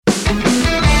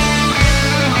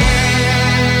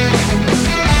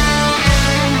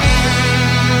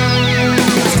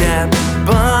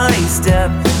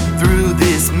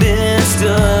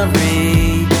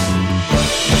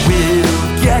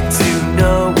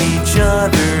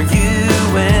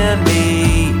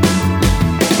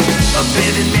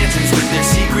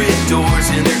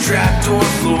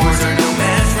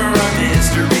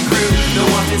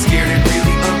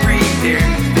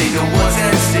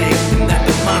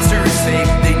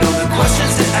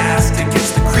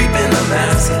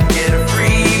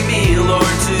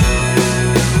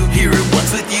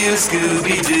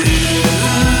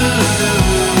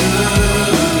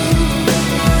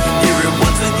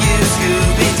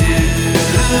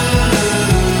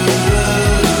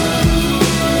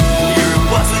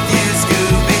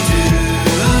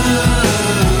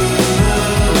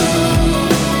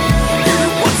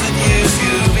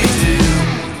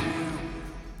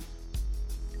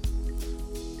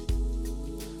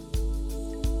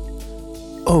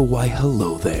Oh, why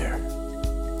hello there.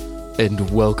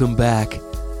 And welcome back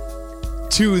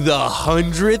to the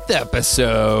 100th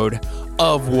episode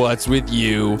of What's With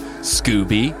You,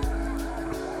 Scooby-Doo.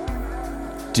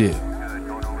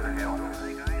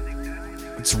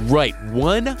 It's right,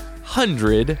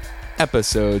 100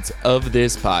 episodes of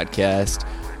this podcast.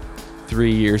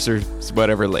 3 years or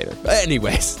whatever later. But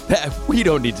anyways, we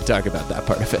don't need to talk about that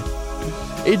part of it.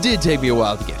 It did take me a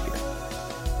while to get here.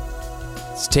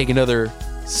 It's taken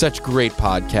such great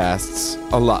podcasts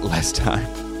a lot less time.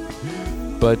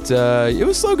 But it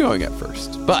was slow going at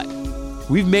first. But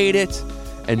we've made it,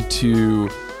 and to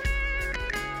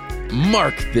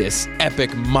mark this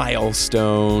epic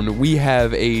milestone, we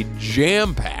have a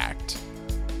jam-packed,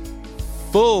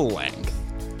 full-length,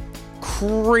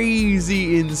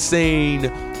 crazy,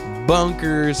 insane,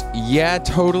 bonkers, yeah,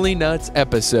 totally nuts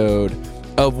episode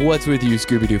of What's With You,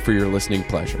 Scooby-Doo, for your listening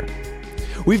pleasure.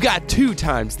 We've got 2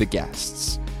 times the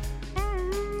guests.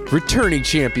 Returning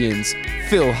champions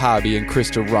Phil Hobby and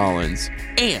Krister Rollins.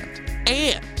 And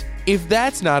if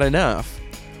that's not enough,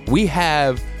 we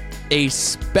have a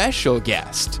special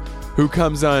guest who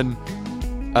comes on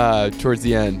towards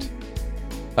the end.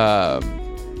 I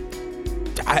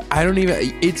don't even,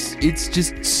 it's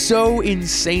just so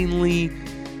insanely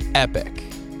epic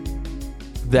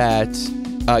that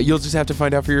you'll just have to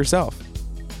find out for yourself.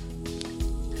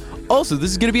 Also,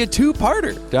 this is going to be a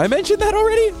 2-parter. Did I mention that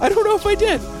already? I don't know if I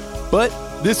did. But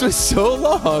this was so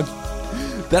long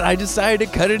that I decided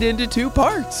to cut it into 2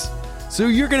 parts. So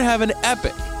you're going to have an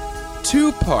epic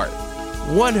 2-part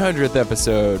 100th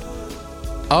episode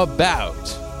about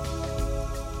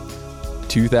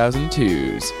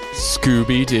 2002's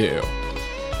Scooby-Doo.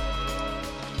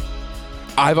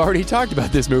 I've already talked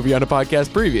about this movie on a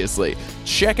podcast previously.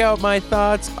 Check out my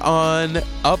thoughts on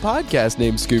a podcast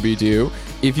named Scooby-Doo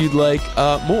if you'd like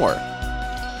more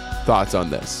thoughts on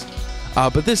this.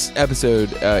 But this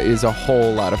episode is a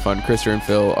whole lot of fun. Krister and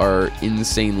Phil are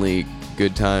insanely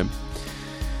good time.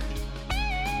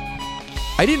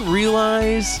 I didn't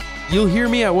realize, you'll hear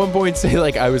me at one point say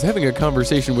like I was having a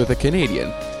conversation with a Canadian.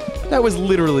 That was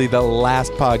literally the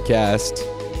last podcast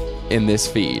in this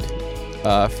feed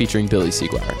featuring Billy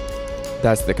Seaguar.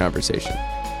 That's the conversation.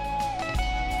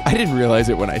 I didn't realize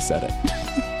it when I said it.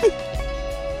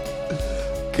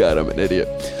 God, I'm an idiot.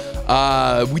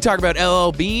 We talk about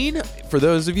LL Bean. For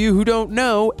those of you who don't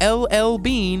know, LL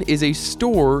Bean is a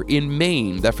store in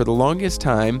Maine that for the longest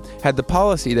time had the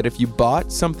policy that if you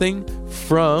bought something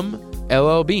from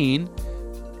LL Bean...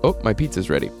 Oh, my pizza's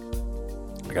ready.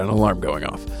 I got an alarm going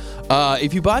off.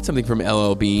 If you bought something from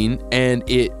LL Bean and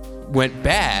it went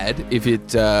bad, if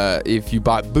you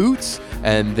bought boots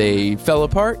and they fell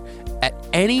apart, at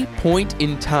any point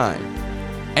in time,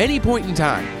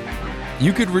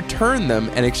 you could return them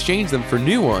and exchange them for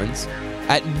new ones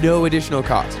at no additional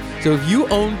cost. So if you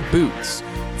owned boots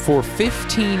for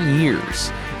 15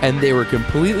 years and they were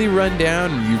completely run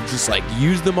down and you just like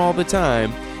used them all the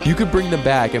time, you could bring them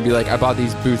back and be like, I bought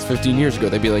these boots 15 years ago.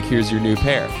 They'd be like, here's your new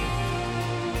pair.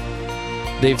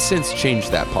 They've since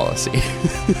changed that policy.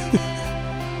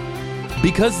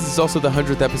 Because this is also the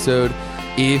 100th episode,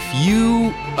 if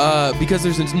you, because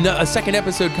there's a second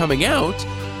episode coming out,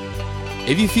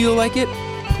 if you feel like it,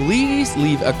 please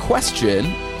leave a question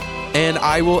and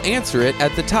I will answer it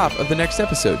at the top of the next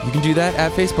episode. You can do that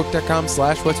at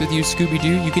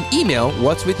facebook.com/whatswithyou-Scooby-Doo. You can email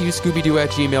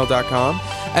whatswithyouscooby-doo@gmail.com,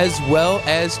 as well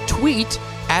as tweet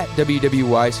at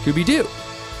WWYSD.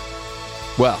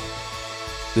 Well,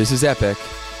 this is epic.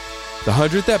 The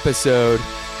 100th episode.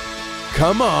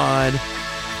 Come on.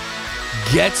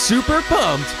 Get super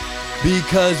pumped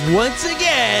because once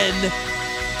again,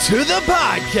 to the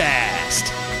podcast.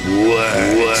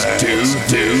 Let's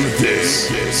do this.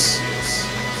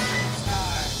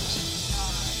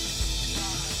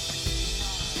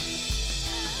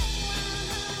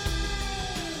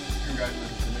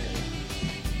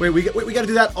 Wait, we got to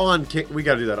do that on. We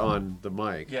got to do that on the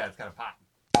mic. Yeah, it's kind of pop.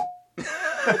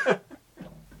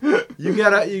 You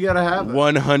gotta have it.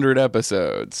 100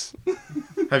 episodes.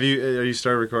 Are you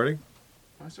started recording?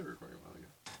 I started recording a while ago.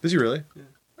 Did you really? Yeah.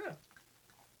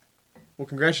 Well,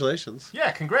 congratulations.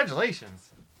 Yeah,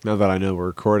 congratulations. Now that I know we're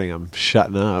recording, I'm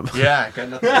shutting up. Yeah, I got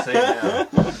nothing to say now.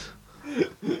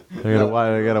 I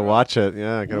gotta watch it.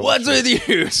 Yeah. I gotta What's with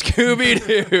you,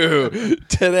 Scooby-Doo?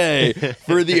 Today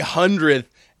for the 100th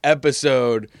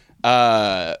episode.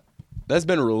 That's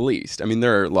been released. I mean,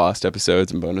 there are lost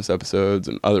episodes and bonus episodes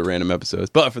and other random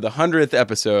episodes. But for the 100th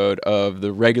episode of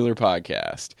the regular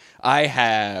podcast, I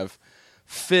have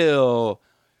Phil,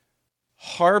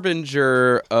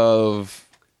 harbinger of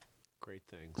great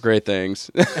things. Great things.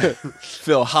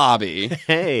 Phil Hobby.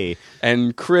 Hey.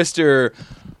 And Krister,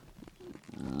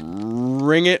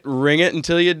 ring it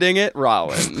until you ding it,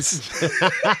 Rollins.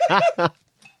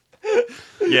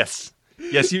 Yes.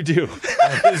 Yes, you do.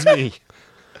 That is me.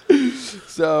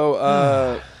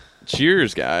 So,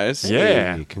 cheers, guys.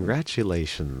 Yeah. Hey,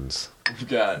 congratulations. We've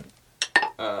got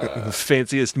The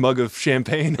fanciest mug of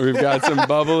champagne. some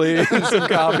bubbly and some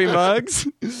coffee mugs.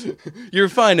 Your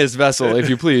finest vessel, if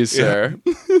you please, sir.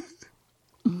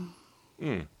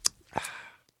 Mine's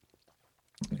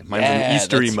an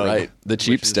Eastery that's mug. right. The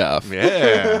cheap stuff.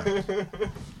 Yeah.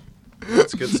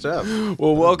 That's good stuff.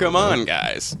 Well, welcome on,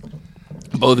 guys.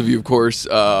 Both of you, of course,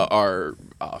 are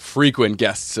frequent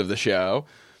guests of the show.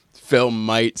 Phil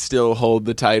might still hold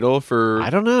the title for I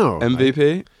don't know.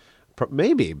 MVP.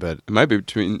 Maybe, but It might be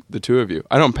between the two of you.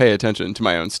 I don't pay attention to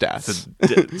my own stats.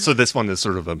 So this one is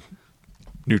sort of a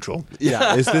neutral.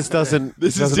 yeah, this doesn't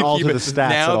to alter keep the it- stats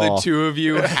now at all. the two of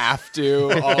you have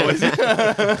to always.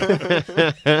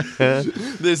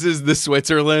 This is the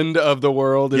Switzerland of the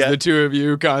world. Is Yeah. the two of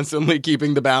you constantly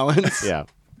keeping the balance? Yeah.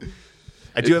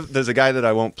 I do have. There's a guy that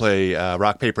I won't play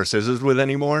rock paper scissors with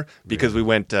anymore because we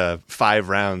went 5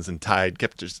 rounds and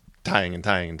kept just tying and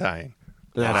tying and tying.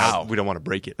 Wow. We don't want to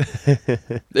break it.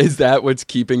 Is that what's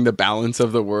keeping the balance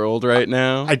of the world right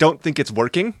now? I don't think it's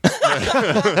working. If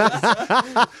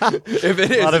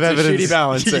it is, A lot of it's a evidence shitty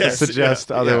balance. Yes.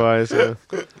 suggest otherwise.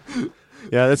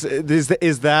 Yeah, is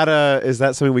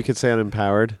that something we could say on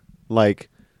Empowered? Like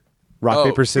rock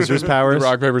paper scissors powers?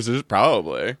 Rock paper scissors,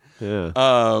 probably. Yeah.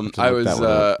 I look that one was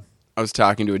up. I was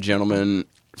talking to a gentleman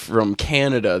from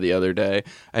Canada the other day,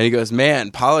 and he goes,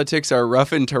 "Man, politics are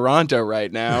rough in Toronto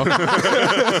right now." And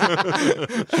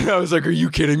I was like, "Are you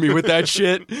kidding me with that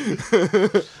shit?"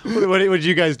 What did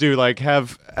you guys do? Like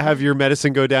have your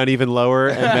medicine go down even lower,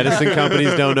 and medicine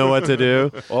companies don't know what to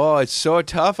do? Oh, it's so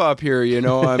tough up here, you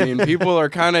know. I mean, people are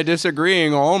kind of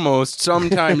disagreeing almost,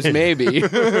 sometimes maybe.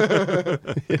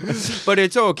 But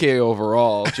it's okay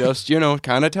overall. Just,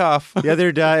 kind of tough. The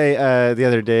other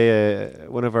day,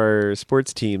 one of our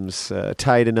sports teams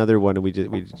tied another one, and we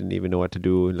didn't even know what to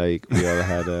do. Like we all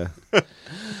had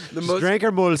just drank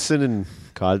our Molson and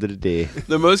called it a day.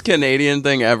 The most Canadian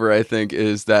thing ever, I think,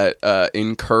 is that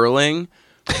in curling,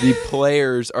 the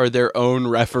players are their own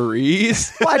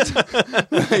referees. What?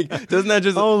 Like, doesn't that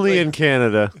just Only in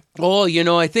Canada. Oh,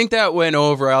 I think that went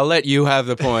over. I'll let you have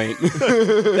the point.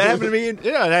 That happened to me.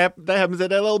 That happens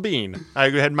at LL Bean. I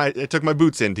took my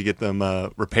boots in to get them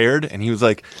repaired, and he was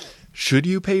like, "Should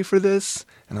you pay for this?"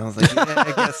 And I was like, "Yeah,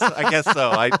 I guess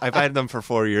so. I've had them for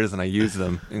 4 years and I use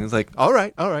them." And he was like, "All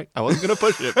right. I wasn't gonna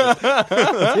push it."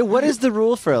 Yeah, what is the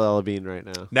rule for LL Bean right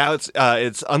now? Now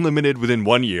it's unlimited within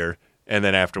 1 year, and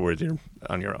then afterwards you're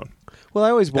on your own. Well, I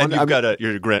always And wonder. you've got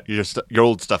your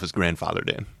old stuff is grandfathered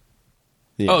in.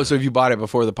 Yeah. Oh, so if you bought it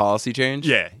before the policy change?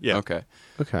 Yeah. Okay.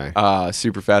 Okay.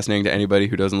 Super fascinating to anybody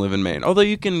who doesn't live in Maine.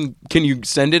 Although can you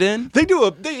send it in? They do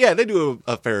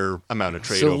a fair amount of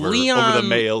trade So over Leon- the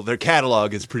mail. Their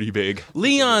catalog is pretty big.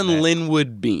 Leon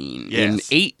Linwood Bean in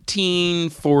Yes.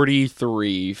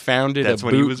 1843 founded That's a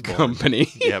when he boot was born. company.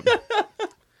 Yep.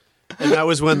 And that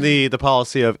was when the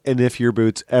policy of, and if your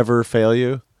boots ever fail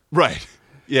you. Right.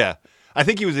 Yeah. I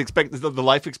think he was the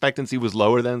life expectancy was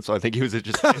lower then, so I think he was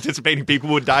just anticipating people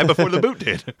would die before the boot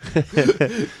did.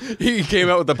 He came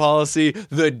out with the policy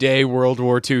the day World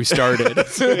War II started.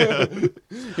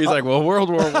 He's like, well, World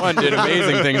War I did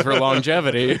amazing things for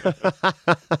longevity.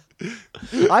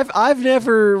 I've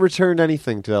never returned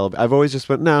anything to LB. I've always just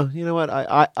went, no, you know what?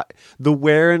 I the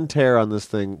wear and tear on this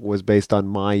thing was based on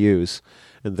my use,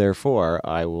 and therefore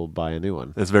I will buy a new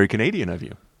one. That's very Canadian of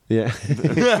you. Yeah.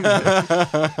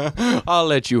 I'll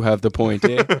let you have the point,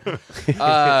 eh?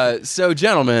 So,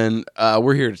 gentlemen,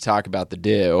 we're here to talk about the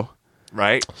do.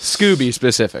 Right? Scooby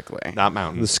specifically. Not The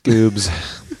mountains. Scoobs.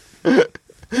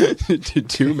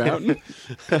 Do Mountain?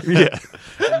 Yeah.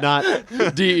 Not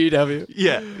DEW.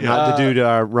 Yeah. not the dude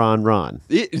Ron.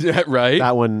 Right?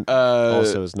 That one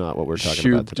also is not what we're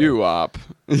talking about today. Shoop-doo-wop.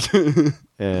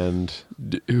 And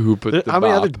Who put the how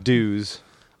many bop? other do's?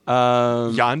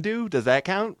 Yondu, does that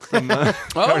count? From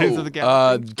Guardians of the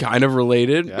Galaxy? Kind of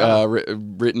related. Yeah.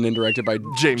 Written and directed by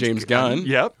James Gunn. Gunn.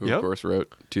 Yep, Who, yep. of course,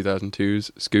 wrote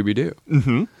 2002's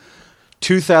Scooby-Doo.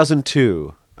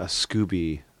 2002, a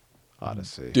Scooby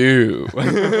Odyssey. Do.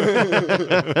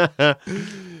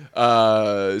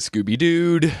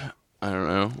 Scooby-Dude. I don't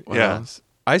know. What Yeah. else?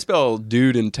 I spell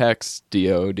dude in text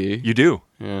D-O-D. You do.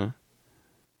 Yeah.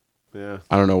 Yeah.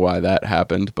 I don't know why that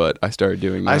happened, but I started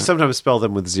doing that. I sometimes spell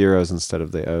them with zeros instead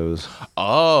of the O's.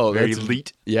 Oh, Very that's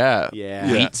elite. Yeah. Yeah.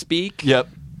 Leet speak. Yep.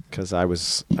 because I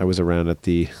was around at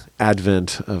the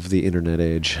advent of the internet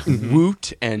age.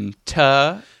 Woot and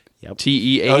tuh. Yep.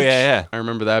 TEH. Oh, yeah. I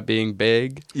remember that being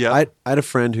big. Yeah. I had a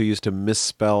friend who used to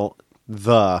misspell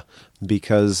the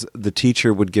because the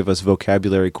teacher would give us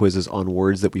vocabulary quizzes on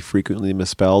words that we frequently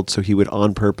misspelled, so he would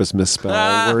on purpose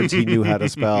misspell words he knew how to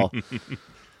spell.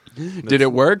 Did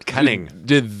it work? Cunning.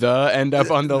 Did the end up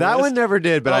on the That list? one never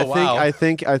did, but Oh, wow. I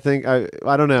think I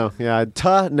don't know. Yeah,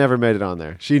 Ta never made it on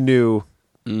there. She knew.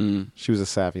 She was a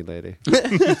savvy lady.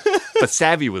 But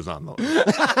Savvy was on the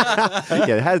list.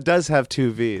 Yeah, it does have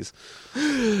 2 V's.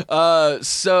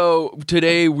 So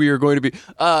today we are going to be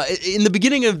in the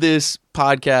beginning of this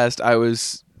podcast, I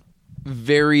was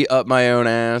very up my own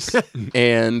ass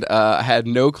and had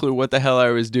no clue what the hell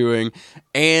I was doing.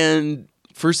 And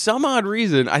for some odd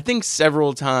reason, I think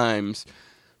several times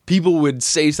people would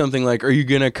say something like, "Are you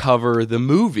going to cover the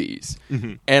movies?"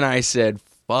 And I said,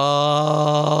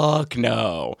 "Fuck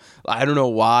no." I don't know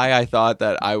why I thought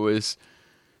that I was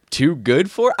too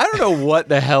good for it. I don't know what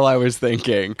the hell I was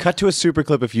thinking. Cut to a super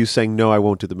clip of you saying, "No, I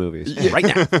won't do the movies." Right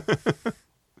now.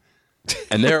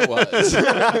 And there it was.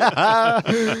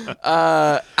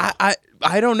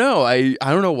 I don't know. I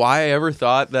don't know why I ever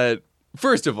thought that.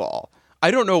 First of all,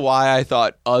 I don't know why I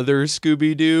thought other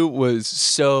Scooby-Doo was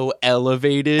so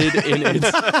elevated in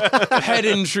its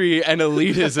pedantry and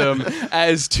elitism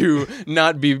as to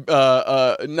not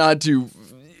to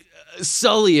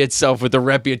sully itself with the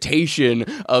reputation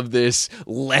of this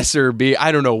lesser being.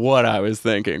 I don't know what I was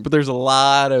thinking, but there's a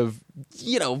lot of,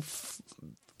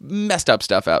 messed up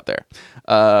stuff out there.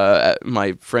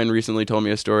 My friend recently told me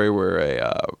a story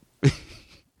where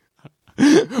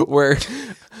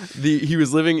he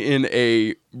was living in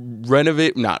a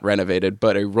not renovated,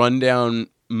 but a rundown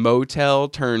motel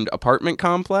turned apartment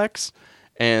complex.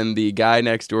 And the guy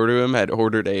next door to him had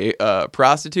ordered a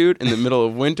prostitute in the middle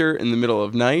of winter, in the middle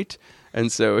of night.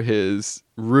 And so his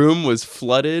room was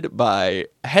flooded by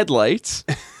headlights.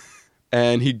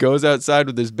 And he goes outside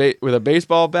with with a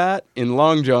baseball bat in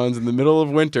long johns in the middle of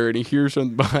winter. And he hears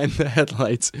from behind the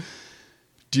headlights,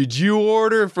 "Did you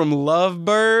order from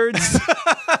Lovebirds?"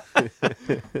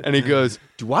 And he goes,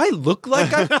 "Do I look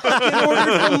like I fucking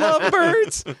ordered from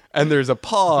Lovebirds?" And there's a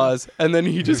pause. And then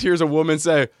he just hears a woman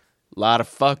say, "Lot of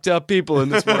fucked up people in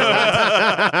this world."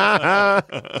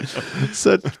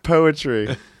 Such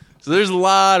poetry. So there's a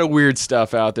lot of weird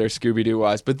stuff out there, Scooby-Doo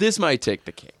wise, but this might take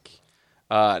the cake.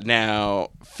 Now,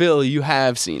 Phil, you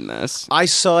have seen this. I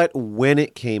saw it when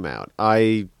it came out.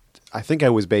 I think I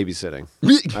was babysitting.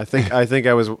 I think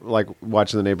I was like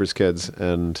watching the neighbors' kids,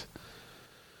 and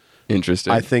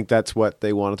Interesting. I think that's what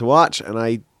they wanted to watch. And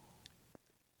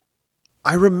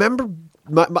I remember.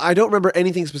 I don't remember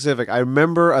anything specific. I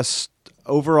remember a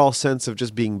overall sense of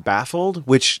just being baffled,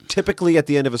 which typically at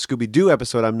the end of a Scooby-Doo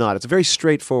episode I'm not. It's a very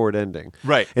straightforward ending.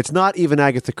 Right. It's not even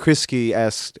Agatha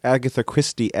Christie-esque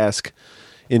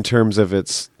in terms of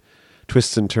its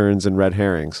twists and turns and red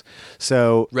herrings.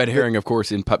 So Red herring, of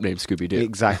course, in Pup Named Scooby-Doo.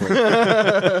 Exactly.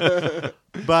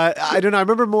 But I don't know. I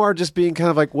remember more just being kind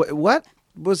of like, what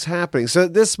was happening? So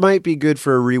this might be good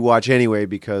for a rewatch anyway,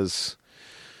 because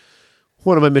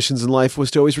one of my missions in life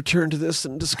was to always return to this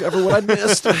and discover what I'd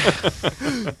missed.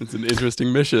 It's an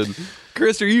interesting mission.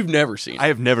 Krister, you've never seen it. I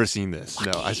have never seen this.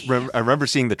 No, I remember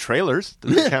seeing the trailers.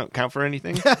 Does it count for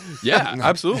anything? Yeah,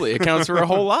 absolutely. It counts for a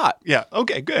whole lot. Yeah.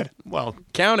 Okay, good. Well,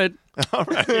 Counted. all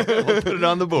right. We'll put it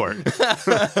on the board.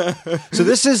 So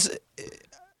this is,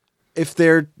 if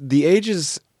they're the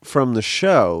ages from the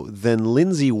show, then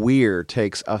Lindsay Weir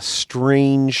takes a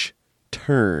strange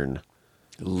turn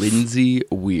Lindsay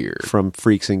Weir. from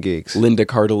Freaks and Geeks. Linda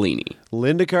Cardellini.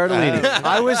 Linda Cardellini.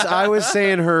 I was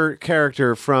saying her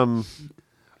character from.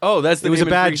 Oh, that's the It was a name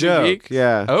in bad Freaks and joke. Geeks?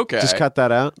 Yeah. Okay. Just cut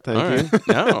that out. Thank All you.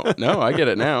 right. No, I get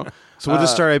it now. So we'll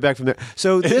just start right back from there.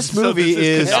 So this So movie this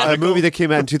is is a canonical? movie that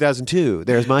came out in 2002.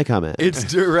 There's my comment. It's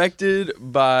directed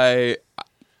by,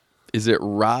 is it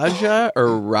Raja or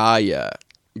Raya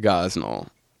Gosnell,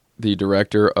 the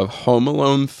director of Home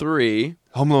Alone 3,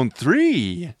 Home Alone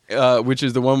 3 which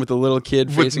is the one with the little kid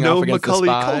with facing no off against Macaulay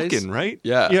the spies. Culkin, right?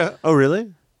 Yeah. Yeah. Oh,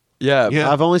 really? Yeah.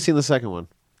 Yeah. I've only seen the second one.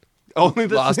 Only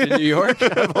the Lost in New York.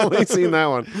 I've only seen that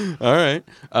one. All right.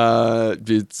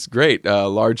 It's great.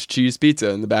 Large cheese pizza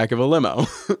in the back of a limo.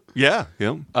 Yeah.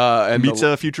 Yeah. And Meets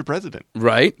a future president.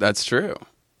 Right, that's true.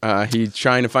 He's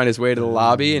trying to find his way to the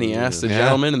lobby, and he asks the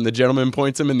gentleman, and the gentleman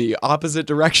points him in the opposite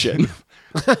direction.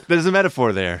 There's a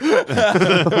metaphor there.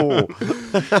 The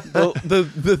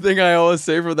thing I always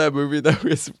say for that movie, though,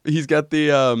 is he's got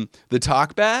the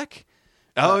talk back.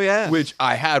 Oh, yeah. Which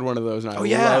I had one of those, and I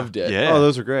yeah. loved it. Yeah. Oh,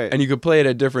 those are great. And you could play it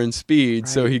at different speeds,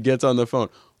 so he gets on the phone.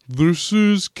 This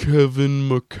is Kevin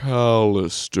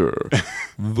McAllister,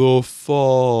 the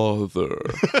father.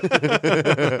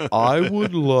 I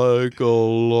would like a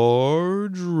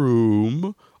large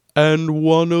room and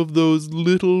one of those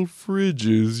little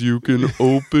fridges you can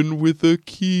open with a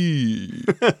key.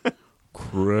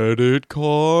 Credit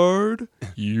card?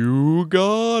 You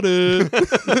got it.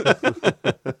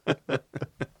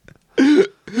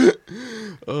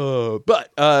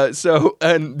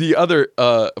 And the other,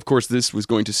 of course, this was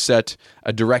going to set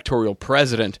a directorial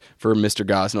precedent for Mr.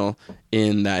 Gosnell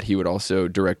in that he would also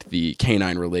direct the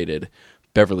canine-related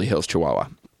Beverly Hills Chihuahua.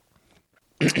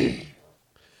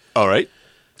 All right.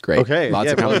 Great. Okay.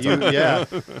 Lots of comments.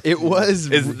 It was.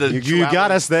 You got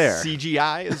us there.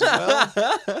 CGI as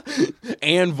well.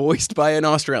 And voiced by an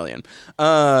Australian.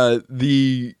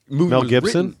 The movie Mel was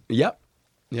Gibson? written- Yep.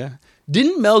 Yeah.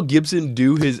 Didn't Mel Gibson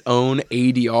do his own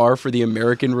ADR for the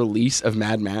American release of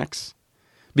Mad Max?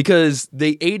 Because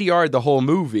they ADR'd the whole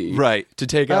movie Right. to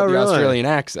take out the really? Australian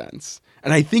accents.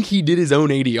 And I think he did his own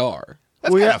ADR.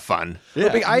 That's kind of fun.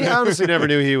 Yeah. I honestly never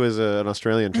knew he was an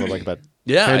Australian until like about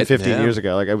Yeah, 10, 15 yeah. years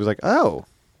ago. Like I was like, oh,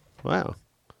 wow.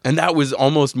 And that was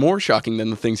almost more shocking than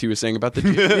the things he was saying about the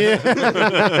Jews.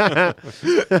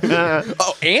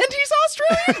 Oh, and he's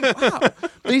Australian? Wow.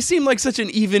 They seem like such an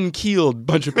even-keeled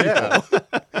bunch of people.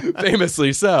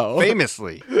 Famously so.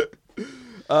 Famously.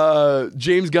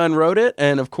 James Gunn wrote it,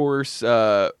 and of course,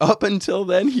 up until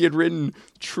then, he had written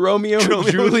Tromeo and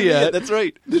Juliet. That's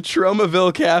right. The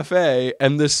Tromaville Cafe,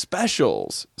 and The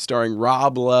Specials, starring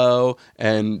Rob Lowe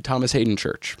and Thomas Hayden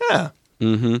Church. Yeah.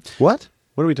 What?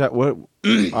 What are we talking? What?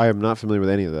 I am not familiar with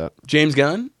any of that. James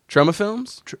Gunn, Troma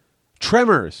Films,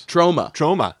 Tremors. Troma.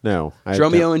 Trauma. No.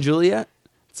 Romeo and Juliet.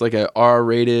 It's like a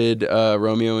R-rated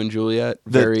Romeo and Juliet.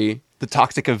 The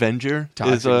Toxic Avenger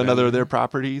is another of their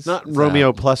properties. Not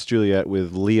Romeo plus Juliet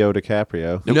with Leo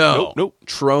DiCaprio. Nope.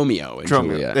 Tromeo and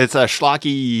Juliet. It's a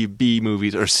schlocky B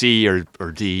movies or C or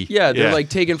D. Yeah, they're like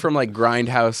taken from like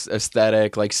grindhouse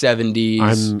aesthetic, like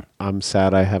 70s. I'm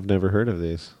sad I have never heard of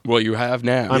these. Well, you have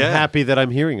now. I'm happy that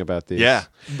I'm hearing about these. Yeah.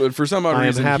 But for some odd I am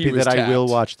reason, happy he was that I will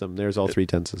tapped. watch them. There's all three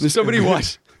tenses. Somebody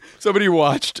watched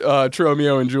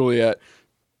Tromeo and Juliet.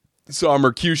 Saw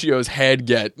Mercutio's head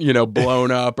get,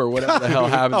 blown up or whatever the hell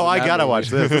happened. Oh, I gotta watch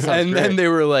this. This sounds And then great. they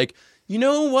were like, you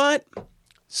know what?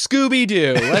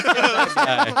 Scooby-Doo. Let's get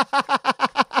that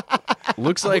guy.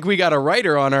 Looks like we got a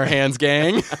writer on our hands,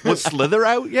 gang. Was Slither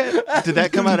out yet? Did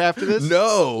that come out after this?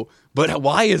 No. But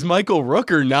why is Michael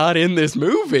Rooker not in this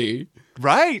movie?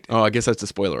 Right. Oh, I guess that's a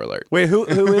spoiler alert. Wait, who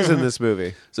is in this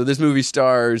movie? So this movie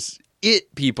stars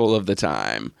it people of the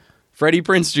time. Freddie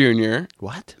Prinze Jr.,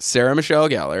 What? Sarah Michelle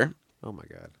Gellar, Oh my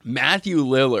God. Matthew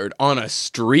Lillard on a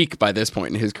streak by this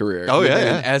point in his career. Oh, He had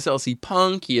yeah, been in SLC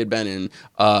Punk. He had been in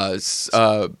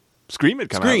Scream had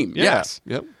come out. Scream, Yeah. yes.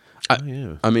 Yep.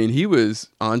 Yeah. I mean, he was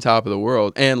on top of the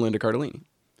world. And Linda Cardellini.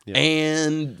 Yeah.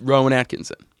 And Rowan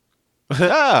Atkinson.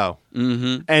 Oh.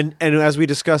 Mm-hmm. And as we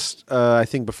discussed, I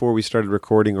think before we started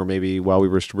recording, or maybe while we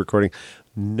were recording,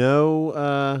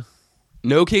 no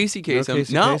Casey Kasem.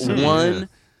 Casey Not Kasem. one. Yeah.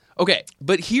 Okay,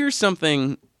 but here's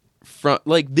something from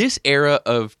like this era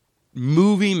of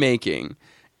movie making.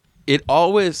 It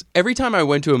always, every time I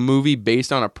went to a movie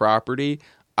based on a property,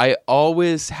 I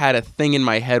always had a thing in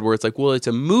my head where it's like, well, it's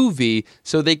a movie,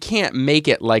 so they can't make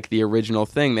it like the original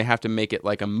thing. They have to make it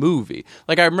like a movie.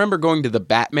 Like, I remember going to the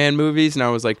Batman movies, and I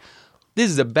was like, this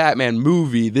is a Batman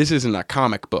movie. This isn't a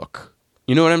comic book.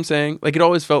 You know what I'm saying? Like, it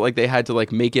always felt like they had to,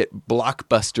 like, make it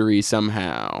blockbustery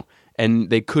somehow, and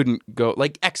they couldn't go,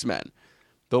 like, X-Men.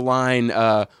 The line,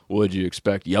 would you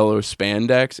expect yellow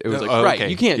spandex? It was like, Oh, right, okay.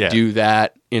 you can't Yeah. do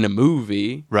that in a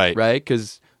movie. Right. Right?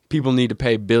 Because people need to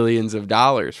pay billions of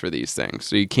dollars for these things,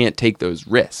 so you can't take those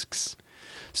risks.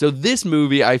 So this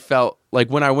movie, I felt like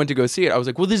when I went to go see it, I was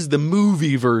like, well, this is the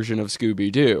movie version of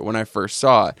Scooby-Doo when I first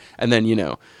saw it. And then,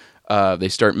 they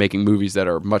start making movies that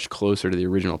are much closer to the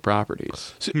original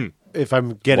properties. If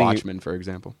I'm getting Watchmen, for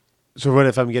example. So what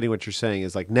if I'm getting what you're saying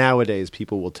is like nowadays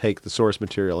people will take the source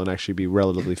material and actually be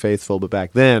relatively faithful, but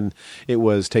back then it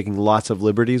was taking lots of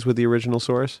liberties with the original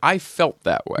source. I felt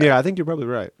that way. Yeah, I think you're probably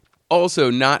right. Also,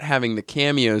 not having the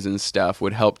cameos and stuff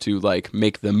would help to like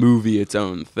make the movie its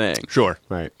own thing. Sure.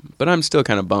 Right. But I'm still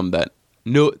kind of bummed that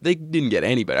they didn't get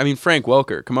anybody. I mean, Frank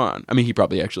Welker, come on. I mean, he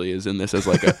probably actually is in this as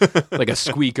like a like a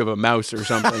squeak of a mouse or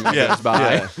something that goes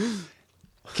by. Yeah.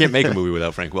 Can't make a movie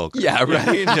without Frank Welker. Yeah,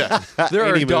 right. There are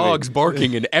Any movie. dogs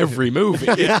barking in every movie.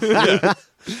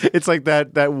 It's like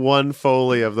that one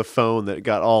Foley of the phone that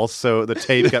got the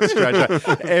tape got stretched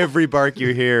out. Every bark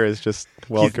you hear is just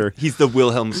Welker. He's the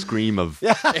Wilhelm scream of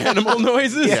Animal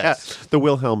noises. Yeah, the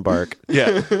Wilhelm bark.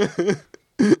 yeah.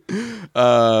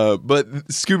 But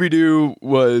Scooby-Doo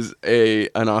was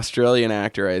an Australian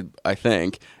actor, I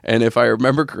think. And if I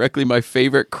remember correctly, my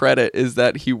favorite credit is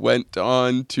that he went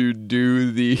on to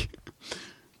do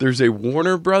there's a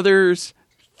Warner Brothers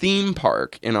theme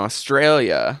park in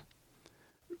Australia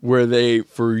where they,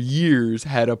 for years,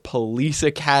 had a police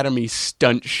academy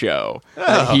stunt show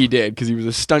that he did because he was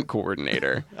a stunt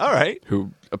coordinator. All right.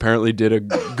 Who apparently did a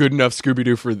good enough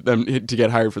Scooby-Doo for them to get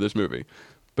hired for this movie.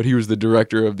 But he was the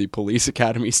director of the police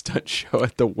academy stunt show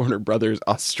at the Warner Brothers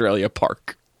Australia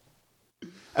park.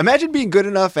 Imagine being good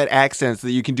enough at accents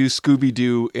that you can do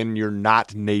Scooby-Doo in your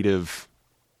not native.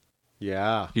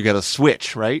 Yeah. You got to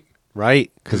switch, right?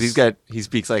 Right. Because he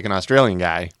speaks like an Australian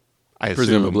guy, I assume.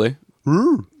 Presumably.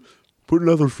 Put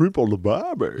another shrimp on the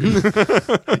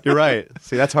barbie. You're right.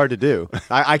 See, that's hard to do.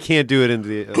 I can't do it in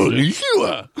the...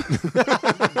 Konnichiwa.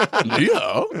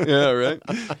 Yeah, right.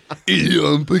 Il y a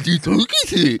un petit truc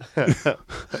ici.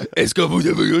 Est-ce que vous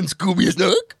avez un Scooby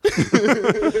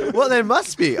snack? Well, there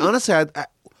must be. Honestly,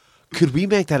 could we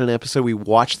make that an episode? We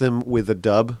watch them with a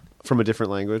dub from a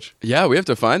different language? Yeah, we have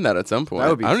to find that at some point. That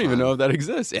would be I don't fun. even know if that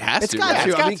exists. It has It's to. got right? to.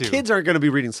 It's I got mean, to. kids aren't going to be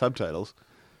reading subtitles.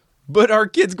 But are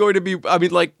kids going to be... I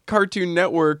mean, like, Cartoon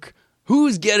Network...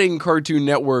 Who's getting Cartoon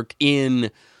Network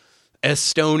in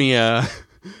Estonia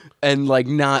and, like,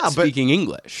 not speaking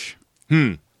English?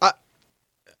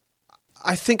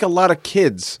 I think a lot of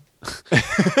kids...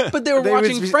 But they were They would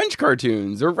watching be- French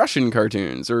cartoons or Russian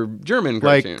cartoons or German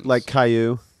cartoons. like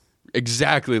Caillou.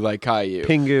 Exactly like Caillou.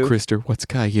 Pingu. Krister, what's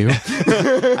Caillou?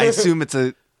 I assume it's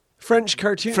a French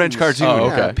cartoon. French cartoon.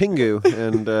 Oh, okay. Yeah, Pingu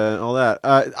and all that.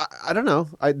 I don't know.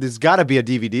 There's got to be a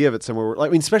DVD of it somewhere. I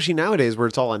mean, especially nowadays where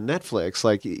it's all on Netflix.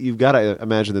 Like, you've got to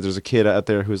imagine that there's a kid out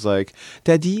there who's like,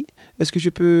 Daddy, est-ce que je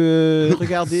peux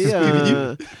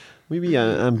regarder oui,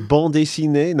 un bon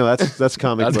dessiné? No, that's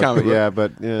comic That's book. comic book. Yeah,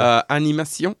 but... Yeah.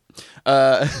 Animation.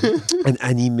 Un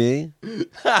animé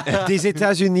des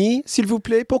États-Unis, s'il vous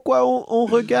plaît. Pourquoi on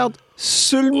regarde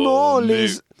seulement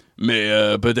les...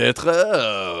 Mais peut-être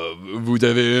vous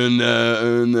avez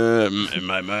un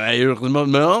meilleur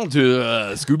moment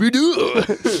de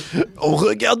Scooby-Doo. On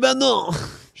regarde maintenant.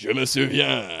 Je me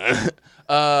souviens.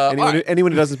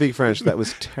 Anyone who doesn't speak French, that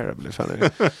was terribly funny.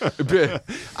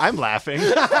 I'm laughing.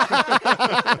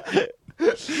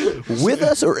 With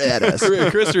us or at us?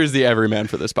 Krister is the everyman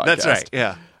for this podcast. That's right.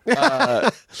 Yeah.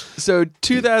 So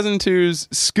 2002's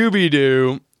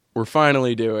Scooby-Doo, we're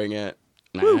finally doing it.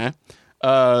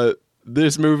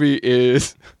 This movie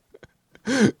is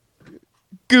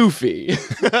goofy.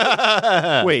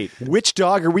 Wait, which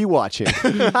dog are we watching?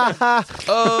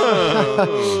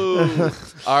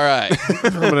 All right.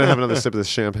 I'm going to have another sip of this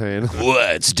champagne.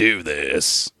 Let's do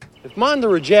this. If Mondo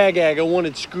or Jagaga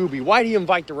wanted Scooby, why'd he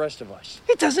invite the rest of us?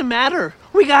 It doesn't matter.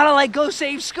 We gotta, go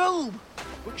save Scoob.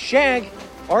 Shag,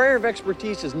 our area of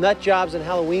expertise is nut jobs and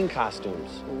Halloween costumes.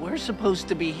 We're supposed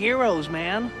to be heroes,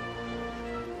 man.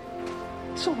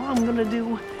 So I'm gonna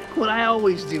do what I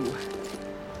always do.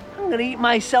 I'm gonna eat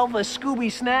myself a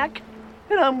Scooby snack,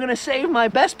 and I'm gonna save my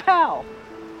best pal.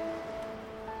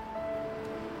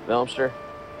 Velmster?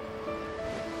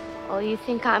 Oh, you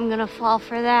think I'm gonna fall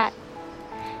for that?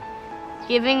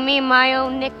 Giving me my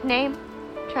own nickname?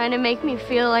 Trying to make me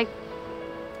feel like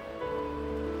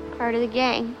part of the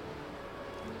gang.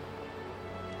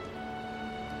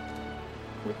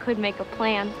 We could make a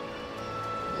plan.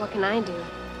 What can I do?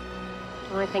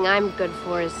 The only thing I'm good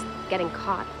for is getting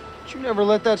caught. But you never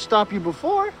let that stop you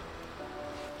before.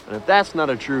 And if that's not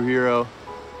a true hero,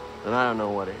 then I don't know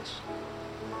what is.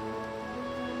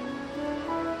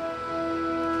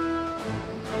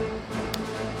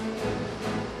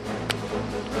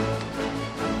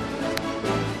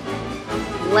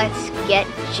 Let's get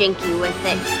jinky with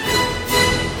it.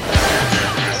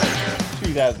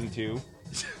 2002.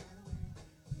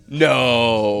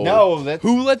 No. No, that's...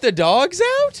 Who Let the Dogs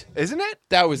Out? Isn't it?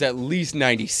 That was at least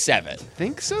 97.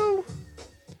 Think so?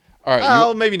 All right.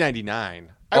 Oh, maybe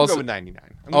 99. I'll Also- go with 99. I'm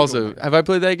gonna go Also, with 99. have I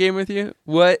played that game with you?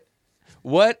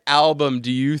 What album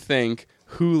do you think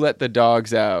Who Let the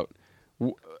Dogs Out?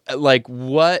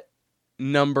 What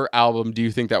number album do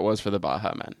you think that was for the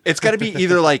Baja Men? It's got to be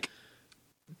either like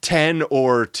 10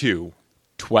 or 2.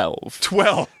 12.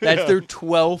 12. That's their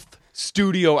 12th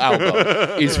studio album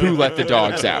is Who Let the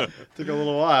Dogs Out. Took a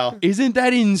little while. Isn't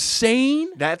that insane?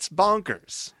 That's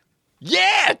bonkers.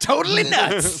 Yeah, totally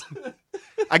nuts.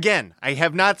 Again, I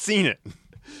have not seen it.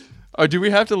 Oh, do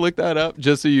we have to look that up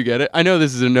just so you get it? I know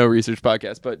this is a no research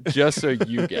podcast, but just so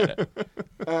you get it.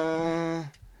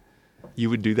 You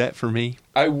would do that for me?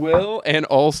 I will, and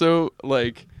also,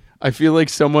 I feel like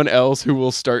someone else who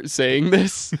will start saying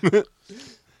this. Bonkers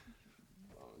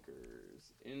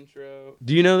intro.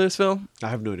 Do you know this, Phil? I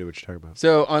have no idea what you're talking about.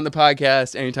 So on the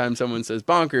podcast, anytime someone says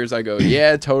bonkers, I go,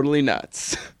 yeah, totally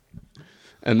nuts.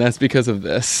 And that's because of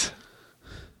this.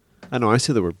 I know, I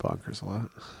say the word bonkers a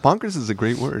lot. Bonkers is a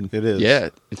great word. It is. Yeah,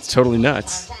 it's totally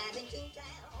nuts.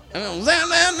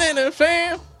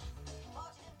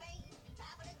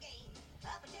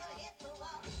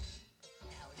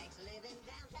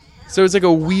 So it's like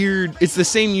a weird, it's the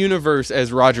same universe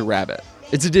as Roger Rabbit.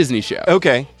 It's a Disney show.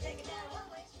 Okay.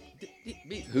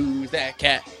 Who's that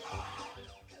cat?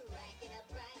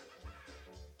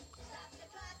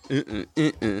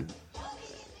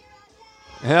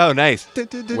 Oh, nice.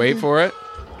 Wait for it.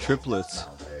 Triplets.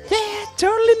 Yeah,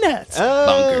 totally nuts. Oh,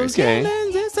 Bunkers. okay.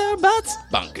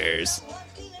 Bunkers.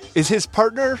 Is his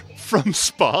partner from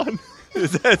Spawn?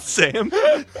 Is that Sam?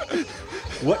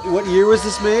 What year was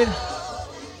this made?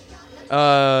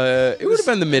 It would have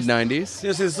been the mid-90s.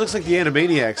 Yes, this looks like the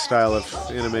Animaniacs style of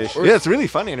animation. Yeah, it's really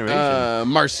fun animation.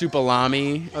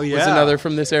 Marsupilami was yeah. another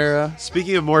from this era.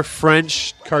 Speaking of more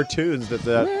French cartoons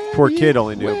that poor kid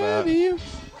only knew about. A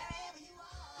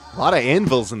lot of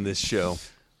anvils in this show.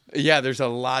 Yeah, there's a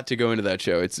lot to go into that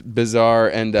show. It's bizarre,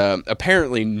 and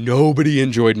apparently nobody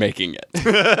enjoyed making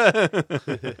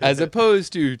it. As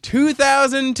opposed to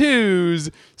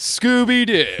 2002's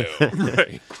Scooby-Doo.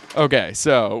 Right. Okay,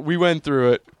 so we went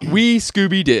through it. We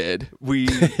Scooby-did.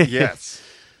 Yes.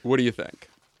 What do you think?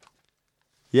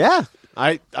 Yeah.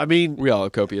 I mean, We all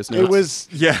have copious notes.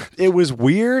 it was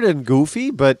weird and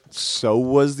goofy, but so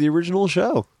was the original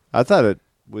show. I thought it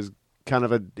was kind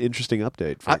of an interesting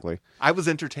update, frankly. I was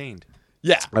entertained.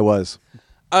 Yeah. I was.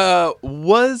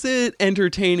 Was it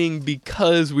entertaining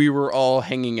because we were all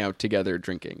hanging out together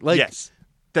drinking? Yes.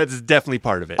 That's definitely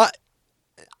part of it.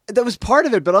 That was part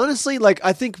of it, but honestly,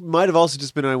 I think might have also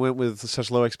just been I went with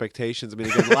such low expectations. I mean,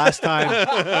 again, the last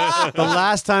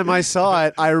time I saw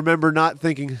it, I remember not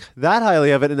thinking that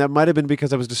highly of it, and that might have been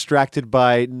because I was distracted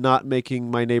by not making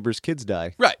my neighbor's kids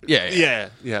die. Right. Yeah.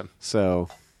 So,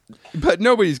 But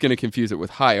nobody's going to confuse it with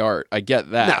high art. I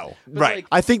get that. No. Right.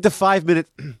 I think the 5-minute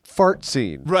fart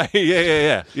scene, Right.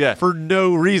 Yeah. for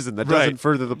no reason that doesn't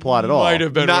further the plot at all. Might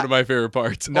have been Not- one of my favorite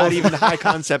parts. Not even high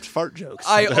concept fart jokes.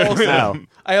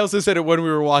 I also said it when we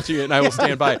were watching it, and I will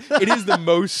stand by it. It is the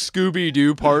most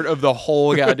Scooby-Doo part of the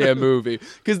whole goddamn movie,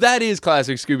 because that is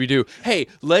classic Scooby-Doo. Hey,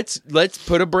 let's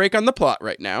put a break on the plot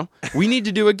right now. We need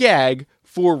to do a gag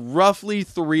for roughly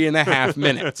 3.5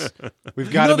 minutes. We've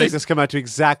got to make this come out to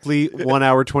exactly 1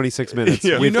 hour 26 minutes.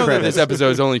 You with know that credits. this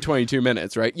episode is only 22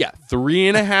 minutes, right? Yeah,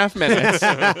 3.5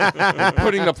 minute,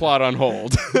 putting the plot on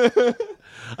hold.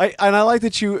 I like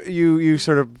that you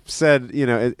sort of said,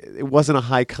 it wasn't a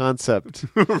high concept.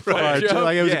 Right.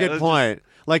 Like, it was a good point.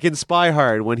 Like in Spy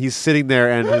Hard, when he's sitting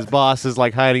there and his boss is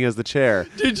like hiding as the chair.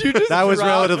 Did you just That was drop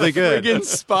relatively good. friggin'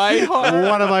 Spy Hard?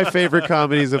 One of my favorite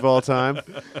comedies of all time.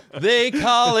 They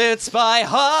call it Spy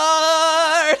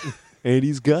Hard. And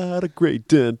he's got a great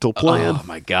dental plan. Oh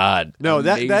my God! No,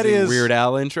 that Amazing is Weird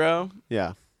Al intro.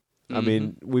 Yeah. I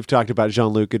mean, we've talked about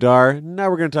Jean-Luc Godard. Now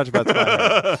we're going to touch about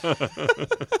Spy Hard.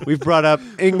 We've brought up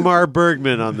Ingmar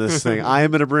Bergman on this thing. I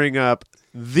am going to bring up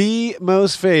the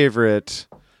most favorite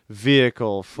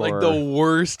vehicle for... Like the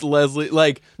worst Leslie...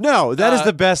 No, that is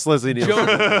the best Leslie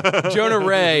Nielsen. Jonah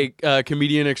Ray,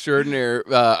 comedian extraordinaire,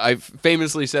 I've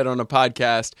famously said on a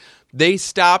podcast, they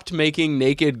stopped making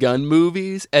Naked Gun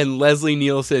movies, and Leslie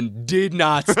Nielsen did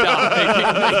not stop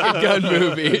making Naked Gun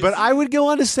movies. But I would go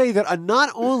on to say that not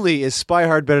only is Spy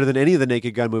Hard better than any of the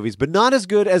Naked Gun movies, but not as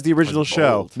good as the original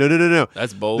show. No.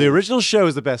 That's bold. The original show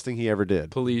is the best thing he ever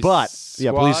did. Police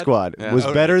Police Squad Yeah. was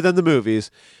better than the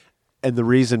movies. And the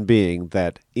reason being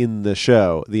that in the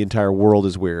show, the entire world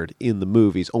is weird. In the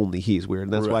movies, only he's weird.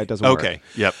 And that's why it doesn't work. Okay.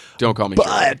 Yep. Don't call me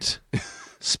But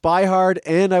Spy Hard,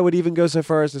 and I would even go so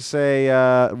far as to say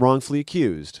Wrongfully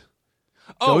Accused.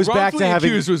 Goes back to Wrongfully having-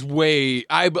 Accused was way...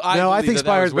 I think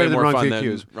Spy Hard's better than Wrongfully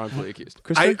Accused. Wrongfully Accused.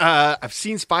 I've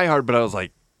seen Spy Hard, but I was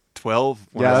like 12.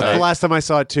 Yeah, that's the last time I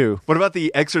saw it too. What about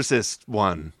the Exorcist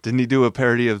one? Didn't he do a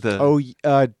parody of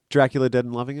the... Dracula Dead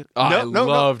and Loving It? Oh, I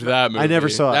loved that movie. I never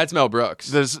saw it. That's Mel Brooks.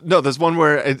 There's one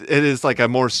where it is like a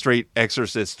more straight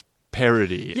Exorcist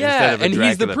parody instead of a and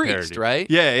he's the Dracula priest, parody. right?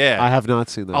 Yeah. I have not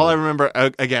seen that. All I remember,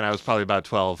 again, I was probably about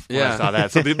 12 when I saw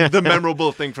that. So the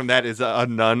memorable thing from that is a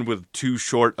nun with too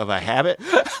short of a habit.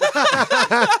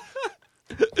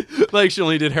 Like she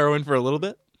only did heroin for a little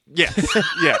bit? Yes.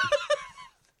 Yeah.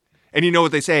 And you know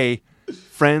what they say?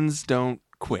 Friends don't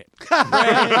quit.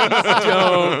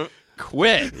 Don't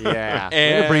quit. Yeah.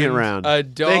 And bring it around. A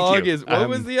dog you. is... What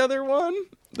was the other one?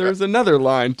 There's another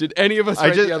line. Did any of us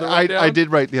write the other one down? I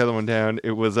did write the other one down.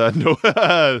 It was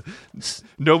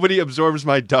nobody absorbs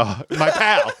my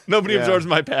pal. Nobody absorbs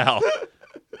my pal.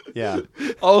 Yeah.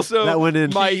 Also, that went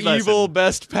in my evil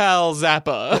best pal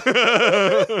Zappa.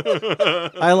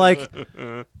 I like.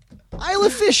 Isla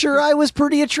Fisher, I was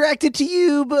pretty attracted to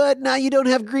you, but now you don't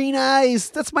have green eyes.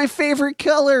 That's my favorite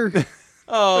color.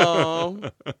 Oh,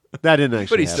 that didn't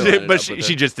actually. But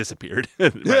she just disappeared.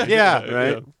 Right. Yeah,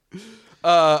 right.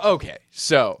 Okay,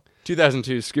 so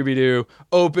 2002 Scooby-Doo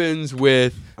opens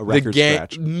with a record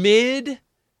scratch.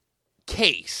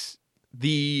 Mid-case,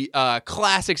 the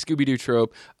classic Scooby-Doo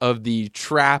trope of the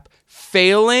trap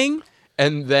failing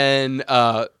and then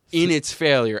in its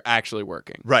failure actually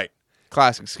working. Right.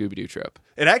 Classic Scooby-Doo trope.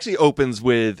 It actually opens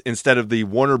with, instead of the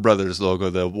Warner Brothers logo,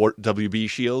 the WB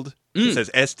shield, it says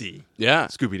SD. Yeah.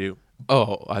 Scooby-Doo.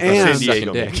 Oh, I thought And- San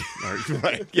Diego Dick.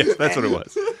 Right. Yes, that's what it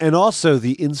was. And also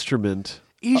the instrument.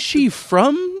 Is she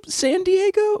from San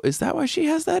Diego? Is that why she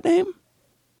has that name?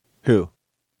 Who?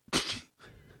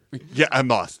 Yeah, I'm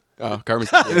lost. Oh, Carmen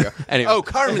San Diego. Anyway. Oh,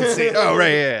 Carmen San. Oh,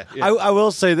 right, yeah. I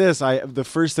will say this. The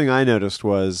first thing I noticed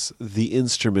was the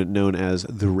instrument known as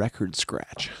the record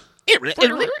scratch.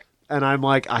 And I'm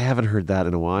like, I haven't heard that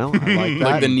in a while. I like that.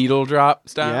 Like the needle drop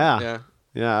style? Yeah.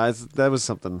 Yeah, that was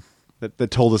something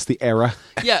that told us the era.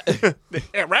 Yeah. Hey.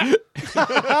 Era.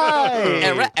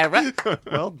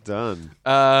 Well done.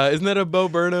 Isn't that a Bo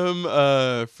Burnham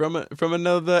from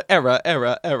another era?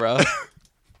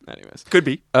 Anyways. Could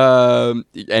be.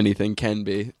 Anything can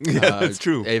be. Yeah, that's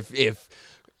true. If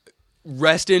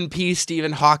rest in peace,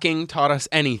 Stephen Hawking taught us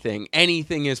anything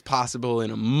is possible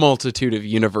in a multitude of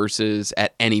universes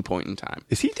at any point in time.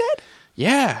 Is he dead?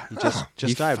 Yeah.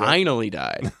 He died, right? finally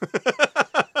died.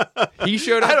 He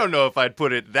showed up. I don't know if I'd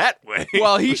put it that way.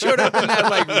 Well, he showed up in that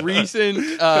like recent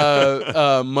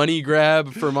money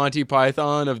grab for Monty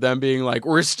Python of them being like,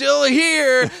 "We're still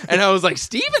here," and I was like,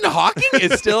 "Stephen Hawking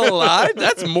is still alive?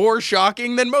 That's more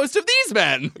shocking than most of these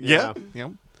men." Yeah.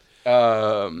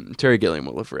 Terry Gilliam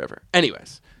will live forever.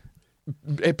 Anyways,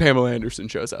 Pamela Anderson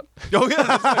shows up. Oh yeah,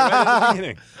 that's right at the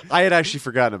beginning. I had actually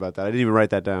forgotten about that. I didn't even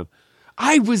write that down.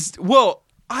 I just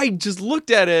looked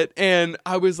at it and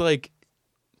I was like,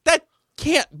 that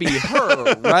can't be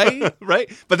her, right?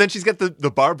 Right? But then she's got the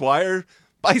barbed wire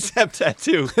bicep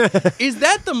tattoo. Is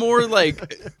that the more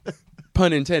like,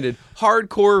 pun intended,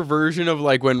 hardcore version of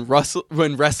like when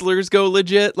wrestlers go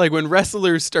legit? Like when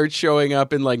wrestlers start showing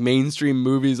up in like mainstream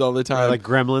movies all the time? Like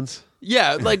Gremlins?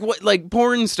 Yeah, like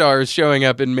porn stars showing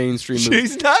up in mainstream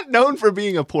movies. She's not known for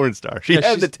being a porn star. She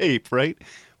had the tape, right?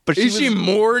 But Is she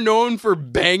more known for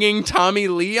banging Tommy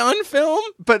Lee on film?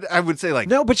 But I would say like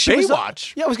No, but she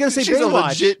Baywatch. Yeah, I was going to say She's a Baywatch.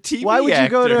 legit TV Why would you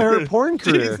go to actor. her porn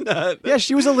career? She's not. Yeah,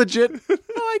 she was a legit. Oh,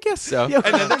 I guess so. Yeah.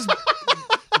 And then there's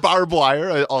barbed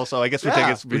wire also. I guess we take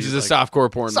it, Which is a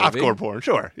softcore porn movie. softcore porn,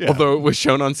 sure. Yeah. Although it was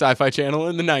shown on Sci-Fi Channel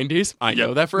in the 90s. I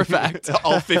know that for a fact.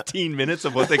 all 15 minutes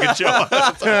of what they could show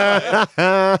us.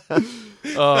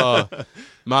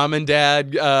 Mom and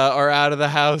Dad are out of the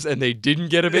house and they didn't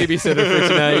get a babysitter for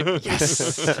tonight. Yes.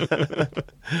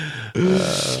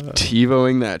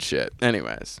 TiVoing that shit.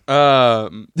 Anyways.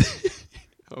 Okay.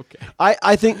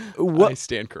 I think I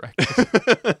stand corrected.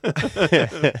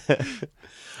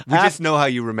 We just know how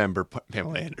you remember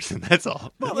Pamela Anderson. That's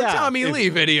all. Well, the Tommy Lee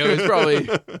video is probably...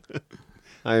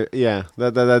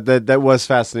 that was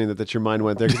fascinating that your mind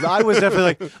went there, because I was definitely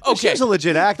like, oh, Okay. she's a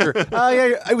legit actor.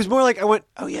 Yeah, I was more like, I went,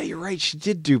 oh yeah, you're right, she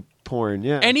did do porn.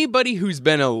 Yeah, Anybody who's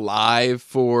been alive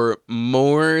for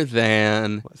more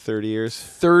than 30 years.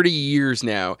 30 years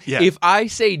now. Yeah. If I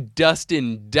say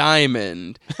Dustin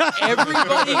Diamond,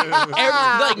 everybody,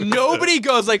 like nobody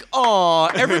goes like,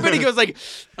 "Aw." Everybody goes like,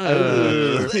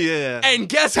 Yeah. And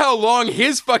guess how long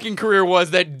his fucking career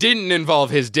was that didn't involve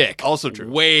his dick? Also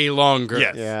true. Way longer.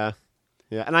 Yes.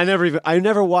 Yeah, and I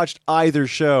never watched either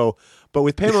show. But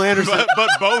with Pamela Anderson, but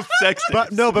both sex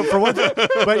tapes. but for one thing,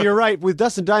 but you're right. With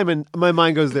Dustin Diamond, my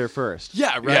mind goes there first.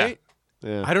 Yeah, right?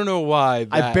 Yeah. I don't know why.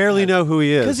 I barely know who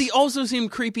he is. Because he also seemed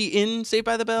creepy in Saved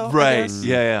by the Bell. I Right. guess.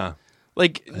 Yeah.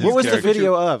 Like, What was the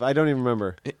video of? I don't even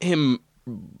remember. him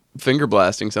finger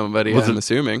blasting somebody, I'm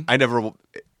assuming. I never.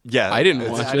 Yeah. I didn't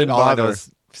watch I it. didn't All I know bother.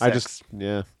 is I sex. just,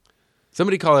 yeah.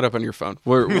 Somebody call it up on your phone.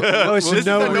 Oh, it's This a is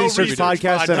no a no research research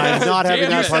podcast, and I'm not having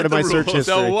Damn that it. part of my Set the search rules.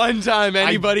 history. The one time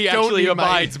anybody don't actually need my-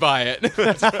 abides by it.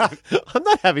 I'm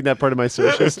not having that part of my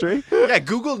search history. Yeah,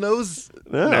 Google knows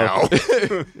No. now.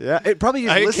 Yeah, it probably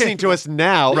is I listening can't- to us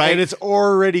now, Right. and it's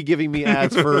already giving me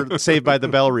ads for Saved by the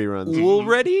Bell reruns.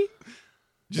 Already?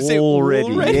 Did you say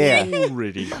already? Yeah.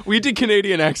 Already. We did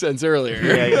Canadian accents earlier.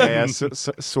 Yeah.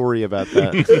 Sorry about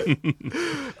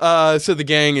that. So the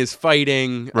gang is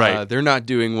fighting. Right. They're not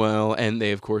doing well, and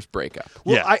they, of course, break up.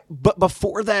 Well, but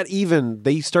before that, even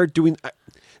they start doing.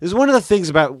 This is one of the things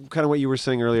about kind of what you were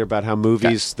saying earlier about how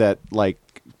movies that like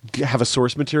have a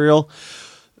source material.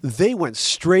 They went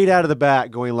straight out of the bat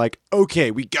going like,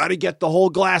 okay, we got to get the whole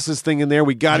glasses thing in there.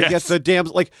 We got to get the damn,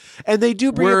 like, and they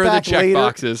do bring Where it back are the check later.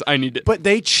 boxes? I need it. But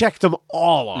they checked them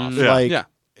all off. And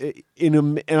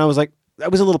I was like,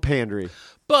 that was a little pandery.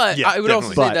 But I would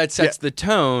also say that sets the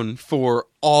tone for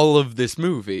all of this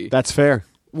movie. That's fair.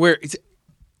 Where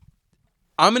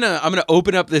I'm gonna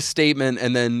open up this statement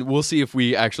and then we'll see if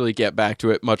we actually get back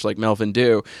to it, much like Melvin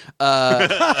do.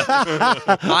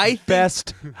 I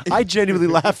genuinely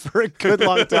laughed for a good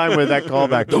long time with that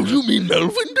callback. Don't you mean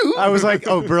Melvin do? I was like,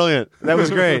 oh, brilliant. That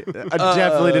was great. I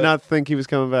definitely did not think he was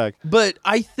coming back. But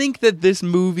I think that this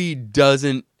movie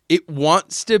doesn't. It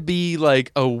wants to be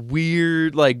like a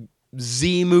weird like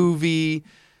Z movie.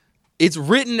 It's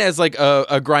written as like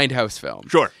a grindhouse film.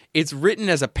 Sure. It's written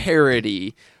as a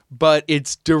parody. But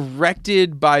it's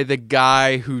directed by the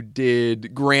guy who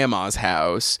did Grandma's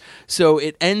House. So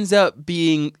it ends up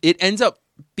being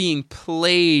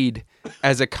played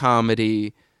as a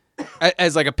comedy,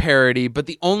 as like a parody, but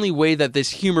the only way that this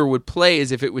humor would play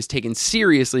is if it was taken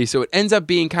seriously. So it ends up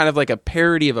being kind of like a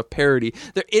parody of a parody.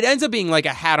 It ends up being like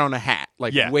a hat on a hat,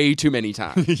 like way too many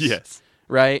times. Yes.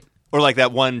 Right? Or like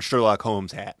that one Sherlock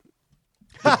Holmes hat.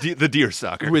 The deer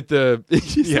stalker. With the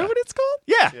is that what it's called?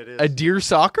 Yeah. A deer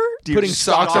stalker? Putting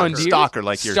socks on deer? Stalker,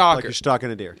 like you're stalking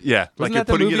a deer. Yeah. Wasn't like that you're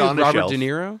the putting movie it on with a Robert shelf. De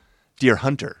Niro? Deer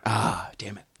hunter. Ah,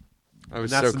 damn it. I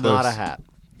was That's so close. not a hat.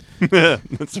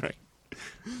 That's right.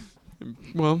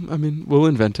 Well, I mean, we'll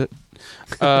invent it.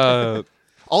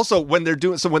 Also, when they're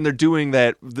doing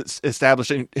that,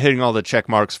 establishing, hitting all the check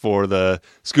marks for the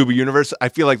Scooby universe, I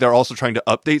feel like they're also trying to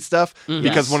update stuff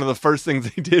because one of the first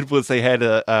things they did was they had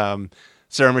a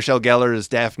Sarah Michelle Gellar as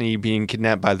Daphne being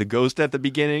kidnapped by the ghost at the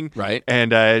beginning, right?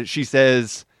 And she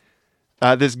says,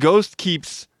 "This ghost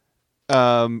keeps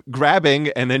grabbing,"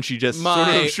 and then she just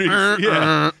yeah.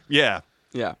 So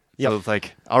it's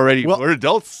like already we're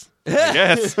adults, I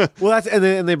guess. Well, that's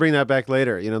and they bring that back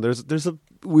later. You know,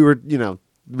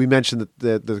 we mentioned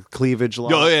the cleavage law.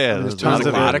 Oh yeah, there's tons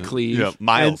of a lot of cleave. Yeah,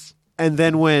 miles. And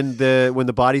then when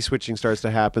the body switching starts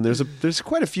to happen, there's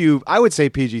quite a few. I would say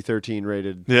PG-13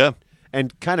 rated. Yeah.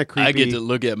 And kind of creepy. I get to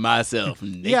look at myself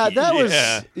naked. Yeah, that was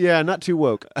not too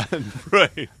woke.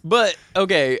 Right. But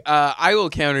okay, I will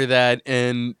counter that,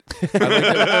 and I like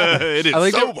that, it is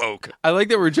woke. I like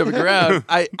that we're jumping around.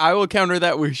 I will counter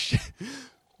that with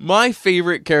my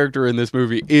favorite character in this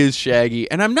movie is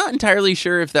Shaggy, and I'm not entirely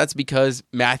sure if that's because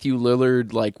Matthew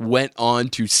Lillard like went on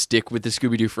to stick with the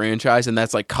Scooby-Doo franchise, and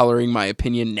that's like coloring my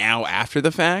opinion now after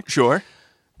the fact. Sure.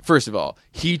 First of all,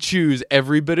 he chews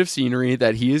every bit of scenery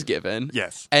that he is given.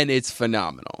 Yes. And it's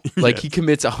phenomenal. Like, he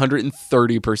commits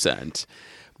 130%.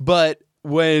 But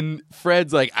when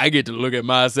Fred's like, I get to look at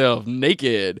myself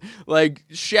naked, like,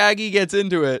 Shaggy gets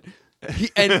into it.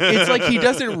 And it's like he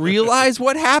doesn't realize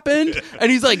what happened.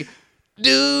 And he's like,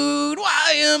 dude,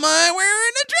 why am I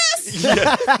wearing a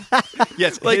dress?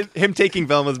 Yes, like him taking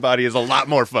Velma's body is a lot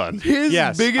more fun.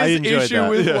 His biggest issue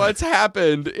with what's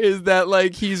happened is that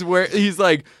like he's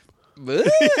like but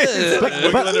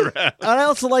I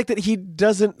also like that he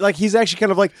doesn't like. He's actually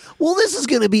kind of like, well, this is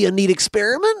going to be a neat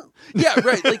experiment. Yeah,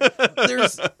 right. Like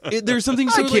there's something.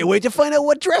 So I can't wait to find out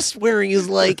what dress wearing is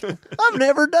like. I've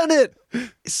never done it,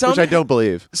 which I don't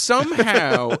believe.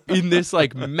 Somehow, in this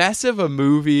like mess of a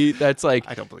movie, that's like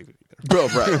I don't believe it either. Bro,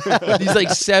 right? These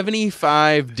like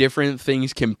 75 different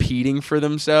things competing for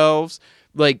themselves.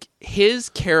 Like his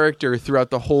character throughout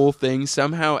the whole thing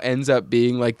somehow ends up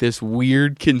being like this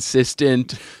weird,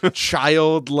 consistent,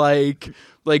 childlike,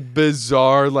 like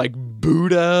bizarre, like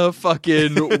Buddha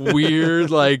fucking weird.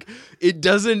 Like it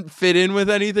doesn't fit in with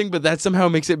anything, but that somehow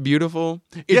makes it beautiful.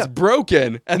 It's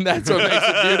broken, and that's what makes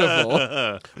it beautiful.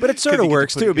 But it sort of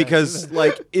works too, because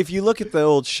like if you look at the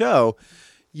old show,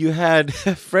 you had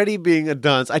Freddy being a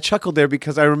dunce. I chuckled there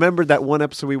because I remembered that one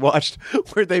episode we watched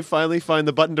where they finally find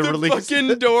the button to release. The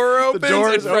fucking door opens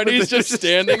and Freddy's just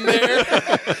standing there.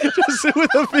 Just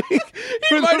with a big...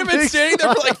 He might have been standing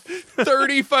there for like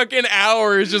 30 fucking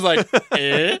hours just like,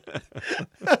 eh?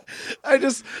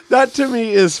 That to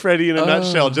me is Freddy in a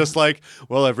nutshell. Just like,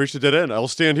 well, I've reached a dead end. I'll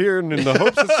stand here and in the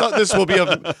hopes that this will be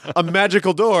a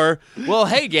magical door. Well,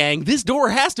 hey, gang, this door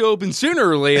has to open sooner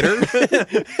or later.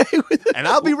 And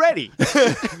I'll be ready.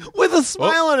 With a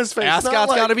smile on his face.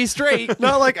 Ascot's got to be straight.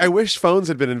 Not like I wish phones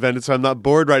had been invented so I'm not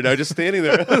bored right now just standing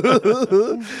there.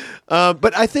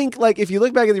 But I think, like, if you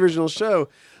look back at the original show,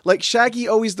 like, Shaggy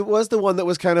always was the one that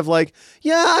was kind of like,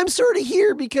 yeah, I'm sort of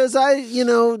here because I,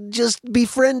 just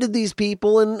befriended these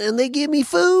people and they give me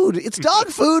food. It's dog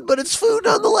food, but it's food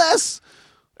nonetheless.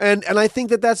 And I think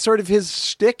that's sort of his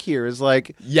shtick here is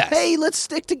like, yes. Hey, let's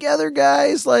stick together,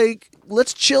 guys. Like,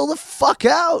 let's chill the fuck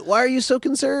out. Why are you so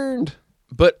concerned?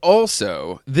 But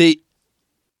also, the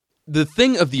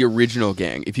thing of the original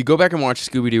gang, if you go back and watch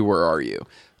Scooby-Doo, Where Are You?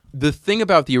 The thing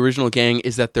about the original gang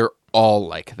is that they're all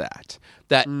like that.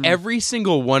 That every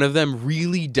single one of them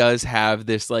really does have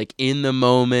this, like, in the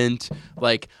moment,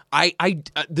 like,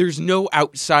 there's no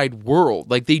outside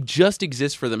world. Like, they just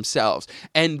exist for themselves.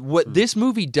 And what this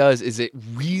movie does is it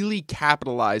really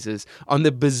capitalizes on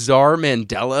the bizarre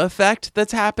Mandela effect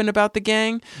that's happened about the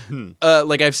gang.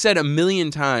 Like I've said a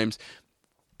million times,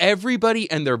 everybody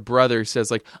and their brother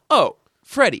says, like, oh,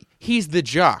 Freddy, he's the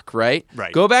jock, right?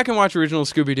 Right. Go back and watch original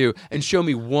Scooby-Doo and show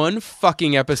me one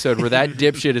fucking episode where that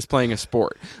dipshit is playing a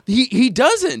sport. He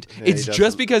doesn't. Yeah, it's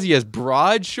just because he has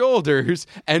broad shoulders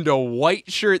and a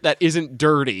white shirt that isn't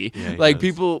dirty. Yeah, like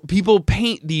people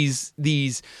paint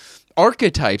these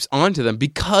archetypes onto them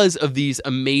because of these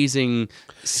amazing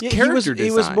character designs.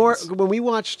 He was more when we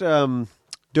watched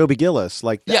Dobie Gillis,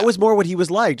 like that was more what he was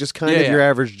like, just kind of your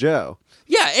average Joe.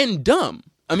 Yeah, and dumb.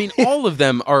 I mean, all of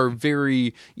them are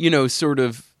very, sort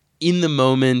of in the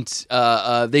moment.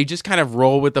 They just kind of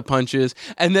roll with the punches.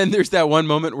 And then there's that one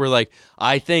moment where, like,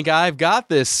 I think I've got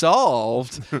this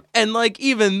solved. And, like,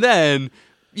 even then,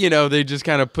 they just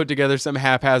kind of put together some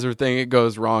haphazard thing. It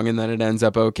goes wrong, and then it ends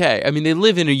up okay. I mean, they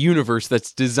live in a universe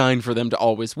that's designed for them to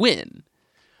always win.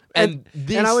 And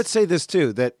I would say this,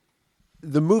 too, that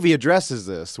the movie addresses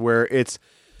this, where it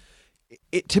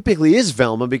typically is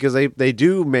Velma because they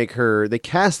do make her, they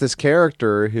cast this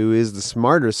character who is the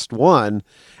smartest one,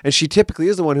 and she typically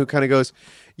is the one who kind of goes,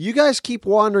 you guys keep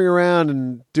wandering around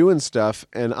and doing stuff,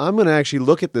 and I'm going to actually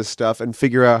look at this stuff and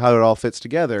figure out how it all fits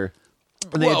together.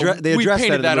 And they we address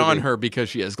painted that on her because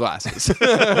she has glasses.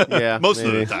 Yeah, Most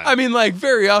of the time. I mean, like,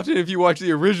 very often if you watch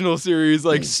the original series,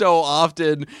 like, so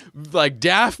often, like,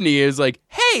 Daphne is like,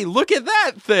 hey, look at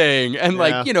that thing. And,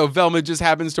 like, Velma just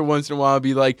happens to once in a while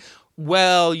be like,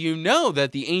 well, that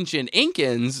the ancient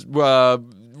Incans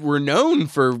were known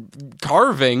for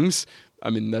carvings.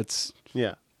 I mean, that's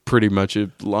pretty much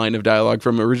a line of dialogue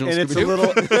from original Scooby-Doo. It's a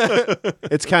little,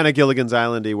 it's kind of Gilligan's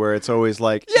Islandy, where it's always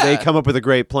like they come up with a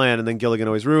great plan and then Gilligan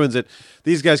always ruins it.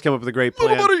 These guys come up with a great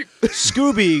plan.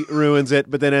 Scooby ruins it,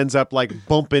 but then ends up like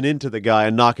bumping into the guy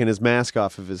and knocking his mask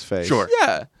off of his face. Sure.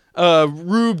 Yeah.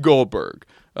 Rube Goldberg.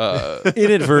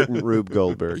 Inadvertent Rube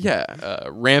Goldberg. Yeah.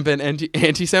 Rampant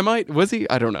anti-Semite? Was he?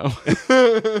 I don't know.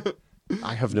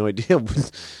 I have no idea.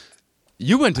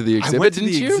 You went to the exhibit, I went to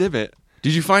didn't the you? exhibit.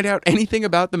 Did you find out anything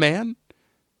about the man?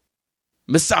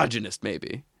 Misogynist,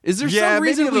 maybe. Is there some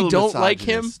reason we don't like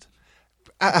him?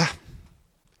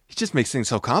 He just makes things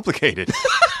so complicated.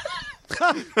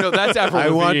 No, that's Avril I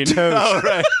want Lavigne. toast.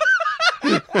 Right.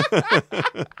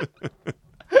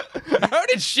 How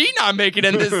did she not make it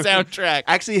in this soundtrack?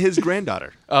 Actually, his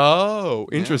granddaughter. Oh,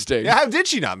 interesting. Yeah, how did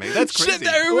she not make it? That's crazy.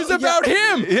 Shit, it was about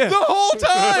him the whole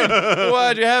time.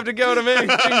 Why'd you have to go to make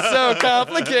things so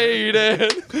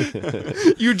complicated?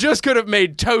 You just could have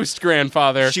made toast,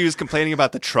 grandfather. She was complaining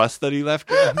about the trust that he left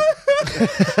her.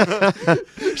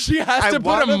 She has to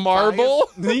put a marble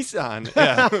Nissan to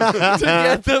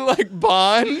get the like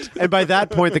bond. And by that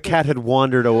point, the cat had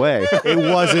wandered away. It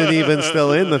wasn't even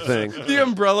still in the thing. The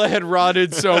umbrella had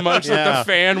rotted so much that the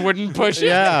fan wouldn't push it.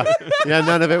 Yeah,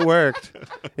 none of it worked.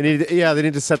 They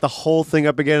need to set the whole thing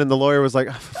up again, and the lawyer was like,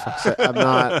 oh, for fuck's sake, I'm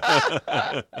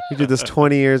not. You did this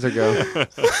 20 years ago.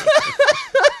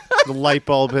 The light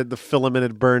bulb the filament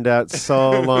had burned out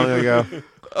so long ago.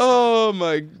 Oh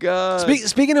my God.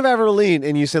 Speaking of Avril Lavigne,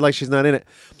 and you said like she's not in it,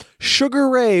 Sugar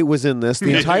Ray was in this,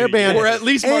 the entire band. Or at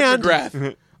least Mark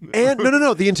McGrath. And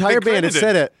no, the entire band had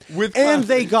said it. And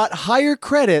they got higher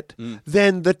credit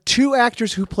than the two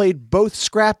actors who played both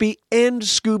Scrappy and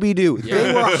Scooby-Doo. Yeah.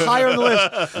 They were higher on the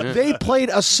list. Yeah. They played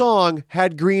a song,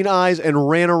 had green eyes, and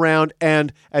ran around.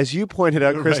 And as you pointed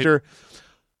out, Krister,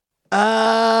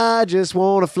 I just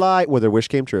want to fly. Well, their wish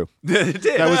came true. It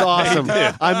did. That was awesome.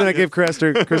 I'm going to give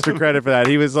Krister credit for that.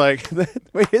 He was like,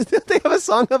 wait, did they have a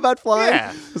song about flying?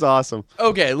 Yeah. It was awesome.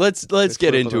 Okay, let's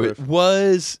get into it.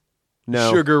 Was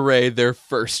No. Sugar Ray their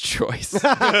first choice?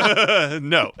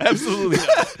 No, absolutely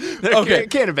not. Okay. It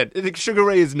can't have been. Sugar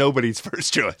Ray is nobody's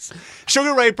first choice.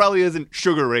 Sugar Ray probably isn't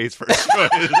Sugar Ray's first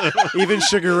choice. Even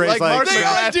Sugar Ray's Like Mark They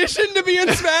McGrath. auditioned to be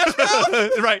in Smash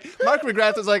Mouth? Right. Mark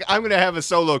McGrath was like, I'm going to have a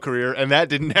solo career, and that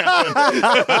didn't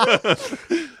happen.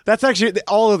 That's actually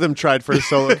all of them tried for a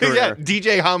solo career. Yeah,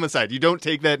 DJ Homicide. You don't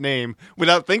take that name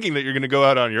without thinking that you're going to go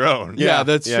out on your own. Yeah,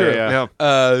 that's Yeah, true.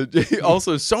 yeah.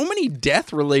 Also, so many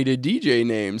death-related DJ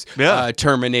names. Yeah.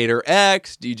 Terminator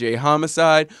X, DJ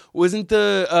Homicide. Wasn't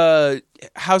the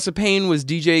House of Pain was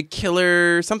DJ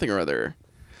Killer something or other?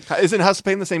 Isn't House of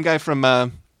Pain the same guy from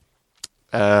Limp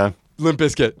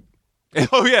Bizkit.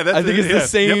 Oh, yeah. That's I think it's the Yep.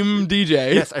 same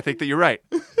DJ. Yes, I think that you're right.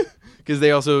 Because they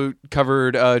also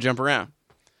covered Jump Around.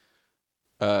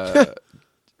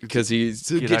 Because he's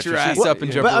get out your your ass seat. up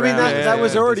and jump But I around. mean, that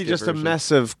was already Biscuit just a version.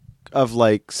 mess of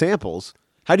like samples.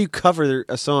 How do you cover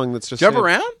a song that's just Jump sam-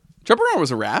 Around? Jump Around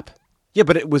was a rap. Yeah,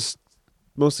 but it was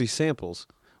mostly samples.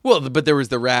 Well, but there was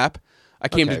the rap. I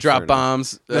came Okay, to drop fair enough.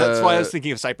 bombs. That's why I was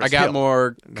thinking of Cypress I got Hill.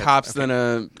 more cops than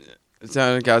a.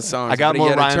 Got songs. I got But more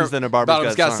yet rhymes than a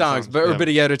Barbara's got songs. But or Yeah.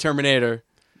 better yet, a Terminator.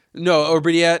 No, or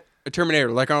better yet, a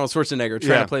Terminator like Arnold Schwarzenegger.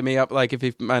 Try Yeah. to play me up like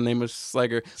if my name was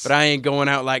Slager, but I ain't going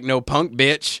out like no punk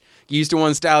bitch. Used to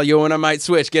one style, yo, and I might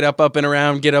switch. Get up and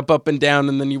around, get up and down,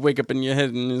 and then you wake up in your head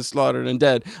and you're slaughtered and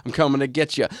dead. I'm coming to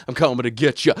get you. I'm coming to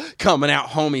get you. Coming out,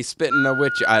 homie, spitting a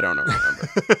witch. I don't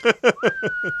remember.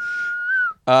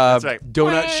 That's right.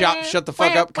 Donut shop, shut the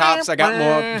fuck up, cops. I got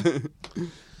more.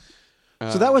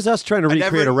 So that was us trying to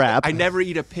recreate a rap. I never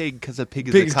eat a pig because a pig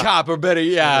is Pig's a cop. cop or better,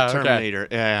 yeah. The okay. Terminator.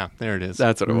 Yeah, there it is.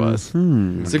 That's what it was.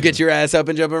 So get your ass up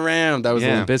and jump around. That was the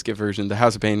Yeah. Limp Bizkit version. The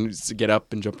House of Pain used to get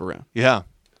up and jump around. Yeah.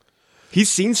 He's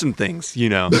seen some things, you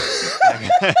know.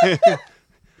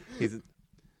 He's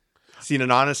seen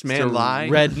an honest man A lie.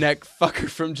 redneck fucker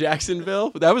from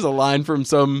Jacksonville. That was a line from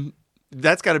some.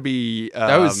 That's got to be.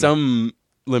 That was some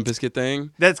Limp Bizkit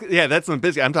thing. That's Limp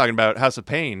Bizkit. I'm talking about House of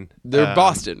Pain. They're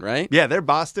Boston, right? Yeah, they're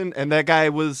Boston, and that guy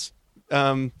was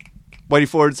Whitey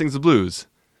Ford Sings the Blues.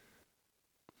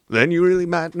 Then you really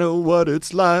might know what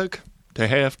it's like to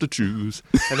have to choose.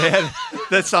 And they had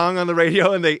that song on the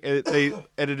radio, and they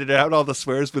edited out all the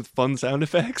swears with fun sound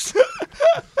effects.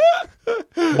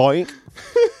 Boink.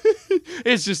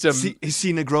 It's just a. He's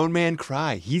seen a grown man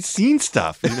cry. He's seen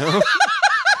stuff, you know.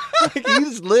 Like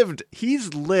he's lived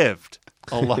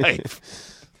a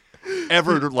life.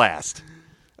 Everlast.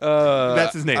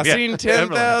 That's his name. I've yeah. seen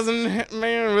 10,000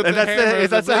 men with And the hammer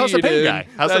that's the House of Pain guy.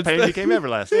 House of Pain the... became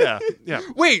Everlast. Yeah, yeah.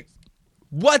 Wait,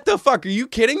 what the fuck? Are you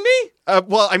kidding me?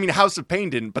 Well, I mean, House of Pain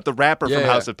didn't, but the rapper from Yeah.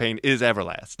 House of Pain is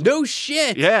Everlast. No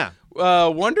shit. Yeah,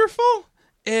 Wonderful?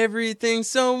 Everything's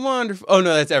so wonderful. Oh,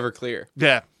 no, that's Everclear.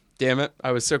 yeah. Damn it.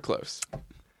 I was so close.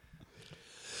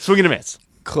 Swing and a miss,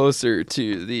 Closer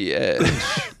to the edge.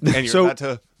 and you're about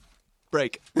to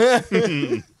break.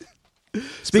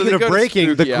 Speaking they of go to breaking,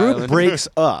 the Spooky group Island. breaks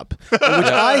up, which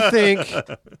I think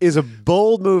is a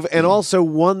bold move and also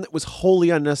one that was wholly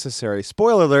unnecessary.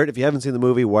 Spoiler alert, if you haven't seen the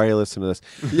movie, why are you listening to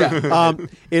this? Yeah.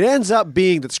 It ends up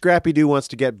being that Scrappy-Doo wants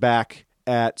to get back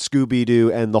at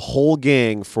Scooby-Doo and the whole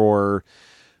gang for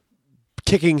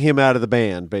kicking him out of the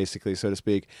band, basically, so to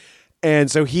speak.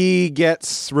 And so he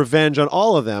gets revenge on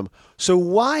all of them. So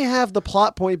why have the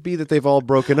plot point be that they've all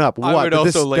broken up? I would That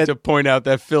also like that- to point out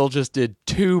that Phil just did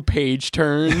 2 page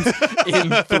turns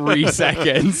in 3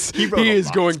 seconds. He wrote a is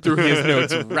lot. going through his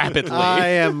notes rapidly. I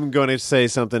am going to say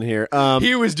something here.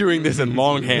 He was doing this in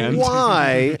longhand.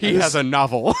 Why? He has a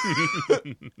novel.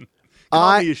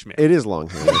 Call me Ishmael. It is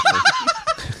longhand.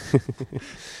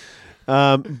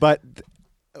 But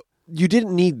you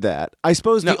didn't need that. I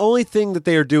suppose No. the only thing that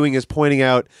they are doing is pointing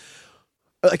out.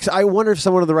 Like, I wonder if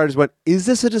someone of the writers went, "Is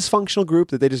this a dysfunctional group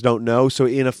that they just don't know? So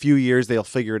in a few years they'll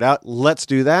figure it out. Let's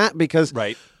do that," because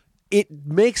Right. it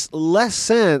makes less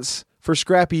sense for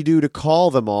Scrappy-Doo to call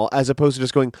them all as opposed to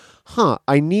just going,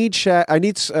 I need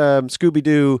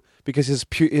Scooby-Doo because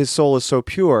his soul is so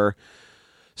pure.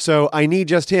 So I need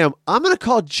just him. I'm going to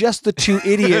call just the 2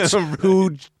 idiots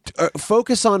who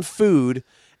focus on food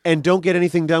and don't get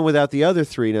anything done without the other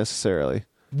 3 necessarily.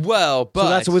 Well,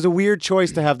 but So it was a weird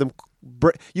choice to have them.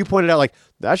 You pointed out like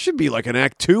that should be like an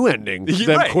Act 2 ending.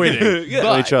 Them Right. quitting Yeah.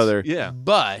 on each other. Yeah.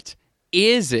 But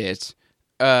is it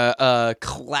a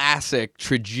classic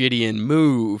tragedian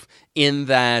move in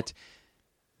that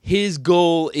his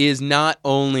goal is not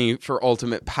only for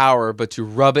ultimate power, but to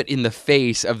rub it in the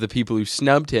face of the people who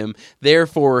snubbed him.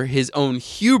 Therefore, his own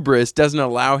hubris doesn't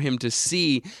allow him to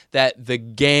see that the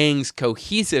gang's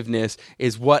cohesiveness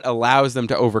is what allows them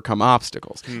to overcome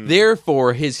obstacles.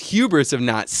 Therefore, his hubris of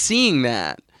not seeing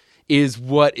that is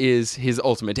what is his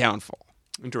ultimate downfall.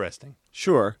 Interesting.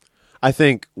 Sure. I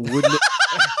think wouldn't.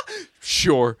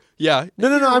 Sure. Yeah. No.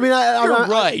 I mean, You're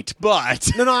right, but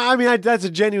No. I mean, that's a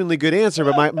genuinely good answer.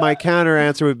 But my counter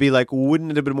answer would be like,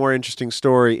 wouldn't it have been a more interesting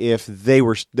story if they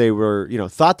were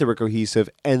thought they were cohesive,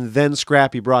 and then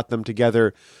Scrappy brought them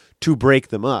together to break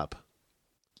them up,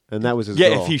 and that was his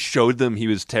goal. If he showed them he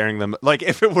was tearing them, like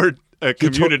if it were a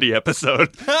Community episode,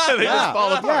 and they just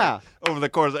fall apart over the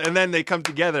course, and then they come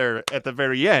together at the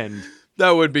very end.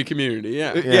 that would be Community.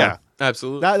 Yeah.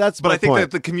 Absolutely. That's But my I think point.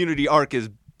 that the Community arc is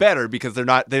better because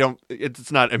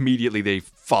it's not immediately they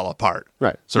fall apart,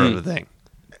 Right. sort of a thing.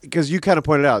 Because you kind of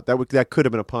pointed out that could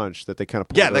have been a punch that they kind of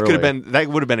pulled Yeah, that early.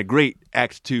 would have been a great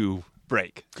Act 2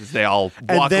 break because they all walk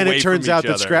And then away it turns from out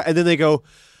each that other. and then they go.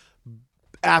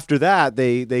 After that,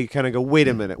 they kind of go, wait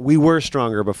a minute, we were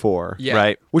stronger before, Yeah.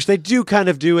 Right. which they do kind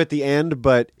of do at the end,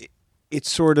 but it's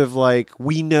sort of like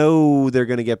we know they're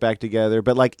going to get back together,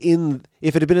 but like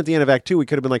if it had been at the end of Act 2, we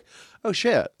could have been like, oh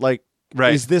shit, like.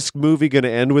 Right. Is this movie going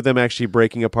to end with them actually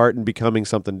breaking apart and becoming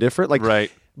something different? Like, Right.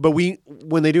 But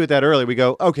when they do it that early, we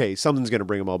go, okay, something's going to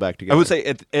bring them all back together. I would say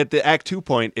at the Act 2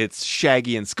 point, it's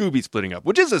Shaggy and Scooby splitting up,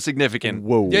 which is a significant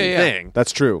thing.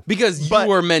 That's true. Because you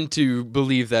were meant to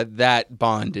believe that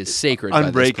bond is sacred.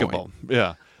 Unbreakable. By this point.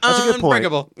 Yeah. That's a good point.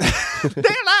 Unbreakable.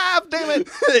 They're alive, damn it.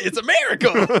 It's a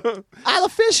miracle. Isla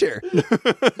Fisher.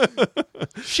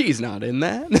 She's not in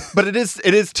that. But it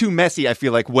is too messy, I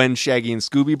feel like, when Shaggy and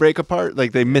Scooby break apart.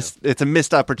 Like it's a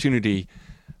missed opportunity.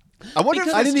 I wonder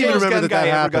if I didn't even remember that guy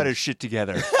ever happened. got his shit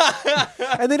together.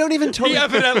 And they don't even He totally.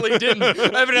 evidently didn't.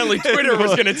 Evidently, Twitter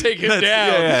was going to take it down.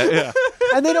 Yeah.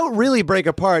 And they don't really break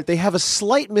apart. They have a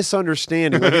slight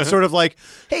misunderstanding. Like it's sort of like,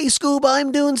 hey, Scoob,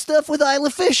 I'm doing stuff with Isla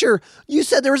Fisher. You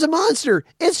said there was a monster.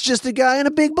 It's just a guy in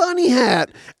a big bunny hat.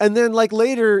 And then like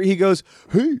later he goes,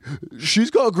 hey,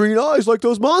 she's got green eyes like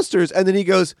those monsters. And then he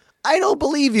goes, I don't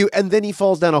believe you. And then he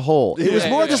falls down a hole. It was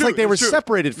more just like they were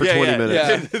separated for 20 minutes.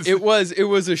 Yeah, it was a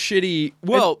shitty.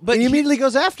 Well, but he immediately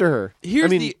goes after her.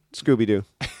 Here's Scooby-Doo.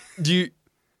 do you?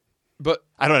 But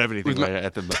I don't have anything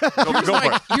at the go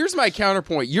for it. here's my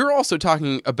counterpoint. You're also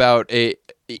talking about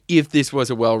if this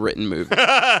was a well-written movie,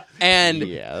 and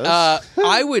Yes.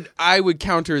 I would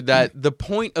counter that the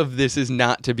point of this is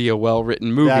not to be a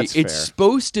well-written movie. That's it's fair.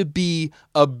 supposed to be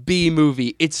a B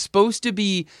movie. It's supposed to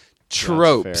be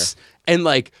tropes and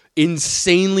like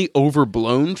insanely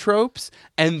overblown tropes,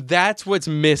 and that's what's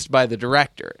missed by the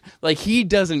director. Like he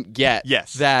doesn't get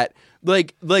that.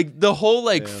 Like the whole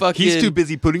fucking. He's too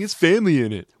busy putting his family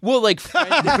in it. Well, like.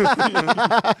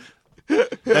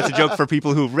 That's a joke for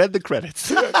people who've read the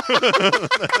credits.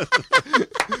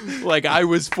 Like I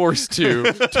was forced to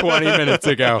 20 minutes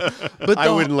ago. But I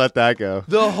wouldn't let that go.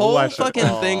 The whole Watch fucking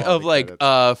all thing the of like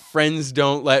friends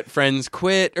don't let friends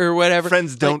quit or whatever.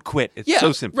 Friends don't quit. It's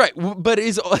so simple. Right. But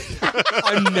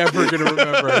I'm never going to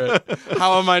remember it.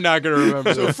 How am I not going to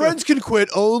remember So it? friends can quit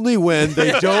only when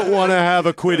they don't want to have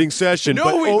a quitting session. No,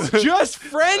 but it's just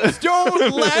friends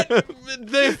don't let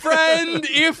the friend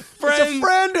if friends. It's a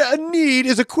friend in need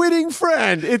is a quitting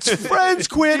friend. It's friends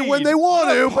quit when they want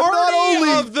to, but not Party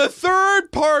only. of the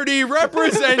third party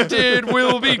represented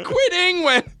will be quitting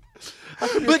when.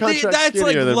 But contract's that's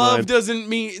like skinnier than love mine. doesn't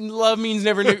mean love means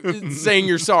never saying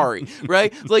you're sorry,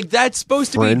 right? Like that's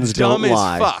supposed to Friends be dumb don't as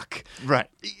lie. fuck. Right.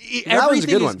 That one's a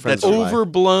good Everything one, is Friends don't lie.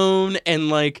 overblown and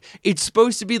like it's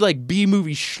supposed to be like B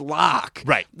movie schlock,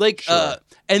 Right. Like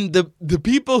and the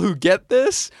people who get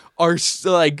this are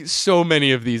like so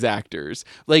many of these actors,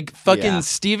 like fucking Yeah.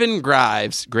 Stephen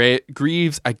Greaves.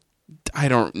 I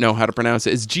don't know how to pronounce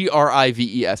it. It's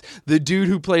Grives. The dude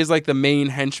who plays like the main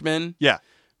henchman. Yeah.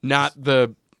 Not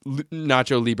the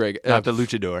Nacho Libre. Not the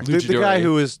luchador. The guy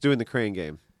who was doing the crane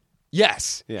game.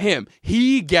 Yes, Yeah. him.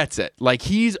 He gets it. Like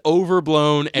he's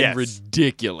overblown and Yes.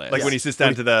 ridiculous. Like when he sits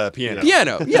down to the piano.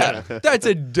 Piano, yeah. That's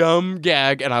a dumb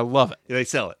gag, and I love it. Yeah, they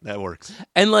sell it. That works.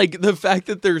 And like the fact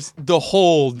that there's the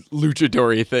whole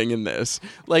luchador thing in this,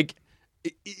 like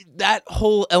that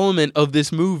whole element of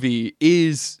this movie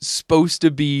is supposed to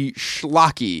be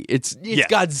schlocky. It's Yeah.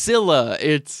 Godzilla.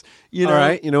 It's you know. All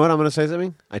right, you know what? I'm going to say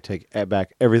something. I take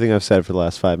back everything I've said for the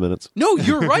last 5 minutes. No,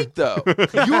 you're right though.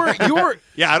 You're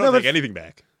Yeah, I don't take anything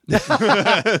back.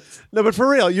 No, but for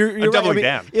real, you're right. doubling I mean,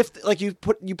 down. If like you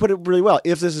put it really well.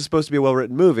 If this is supposed to be a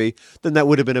well-written movie, then that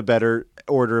would have been a better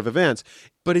order of events.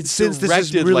 But it's Since this is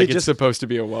directed really like it's just- supposed to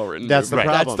be a well-written That's movie. the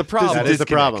problem. That's the problem. That is the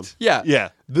problem. Yeah. Yeah.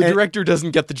 The And- director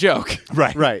doesn't get the joke.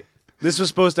 Right. Right. This was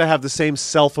supposed to have the same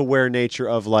self-aware nature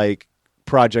of like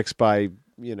projects by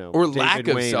Or David lack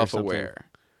of Wayne or self-aware.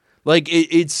 Like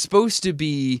it's supposed to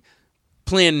be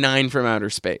Plan 9 from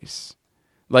outer space.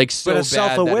 Like so but a bad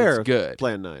self-aware that it's good.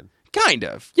 Plan 9. Kind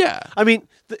of, yeah. I mean,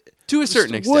 To a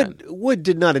certain extent. Wood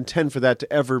did not intend for that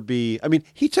to ever be. I mean,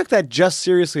 he took that just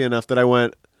seriously enough that I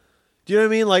went. Do you know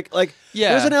what I mean? Like,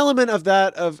 yeah. There's an element of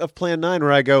that of Plan 9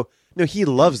 where I go, no, he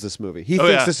loves this movie. He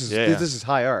thinks this is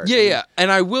high art. Yeah. And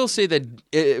I will say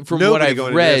that from what I've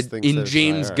read in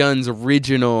James Gunn's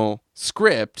original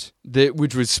script,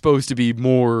 which was supposed to be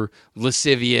more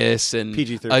lascivious and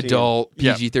PG-13. adult,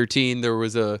 PG-13, there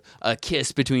was a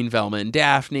kiss between Velma and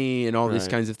Daphne and all these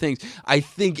kinds of things. I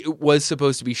think it was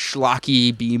supposed to be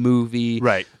schlocky B-movie.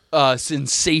 Right.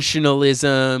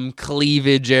 Sensationalism,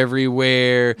 cleavage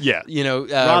everywhere. Yeah.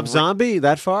 Rob Zombie,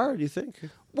 that far, do you think?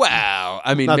 Wow.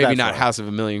 I mean, Not maybe that not far. House of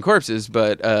a Million Corpses,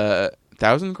 but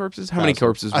 1,000 corpses? How many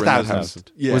corpses were in that house?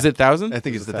 1,000. Yeah. Was it 1,000? I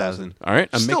think it's 1,000. All right.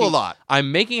 Still a lot.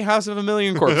 I'm making House of a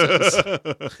Million Corpses.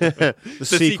 The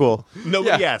sequel.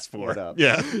 Nobody asked for.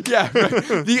 Yeah. Yeah.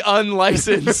 Right. The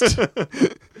unlicensed.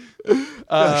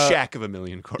 Shack of a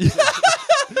Million corpses.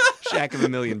 Shack of a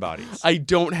Million bodies. I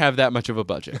don't have that much of a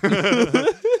budget.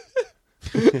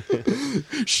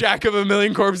 Shack of a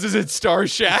Million Corpses at Star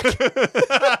Shack.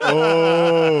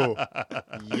 Oh,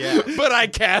 yeah. But I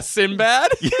cast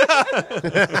Sinbad.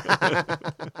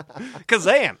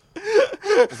 Kazam.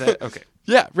 Okay.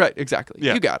 Yeah, right, exactly.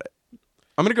 Yeah. You got it.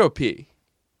 I'm going to go pee.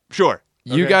 Sure.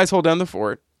 You guys hold down the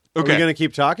fort. Okay. Are we going to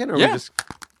keep talking? Or Yeah. we just...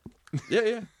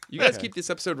 Yeah. You guys keep this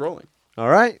episode rolling. All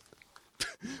right.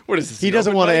 What is this? He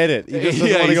doesn't want to edit. He just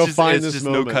doesn't want to go find this just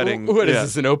moment. no cutting. What is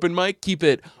this, an open mic? Keep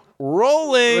it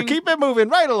rolling. Well, keep it moving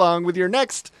right along with your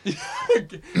next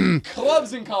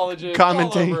Clubs and colleges.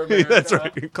 commenting. All over America. That's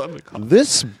right.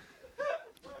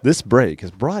 This break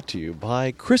is brought to you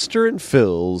by Krister and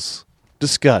Phil's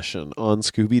discussion on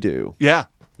Scooby-Doo. Yeah.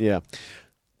 Yeah.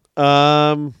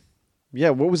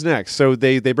 Yeah, what was next? So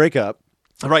they break up.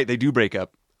 Right. They do break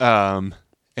up. And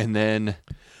then...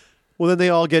 Well, then they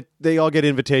all get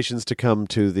invitations to come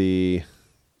to the...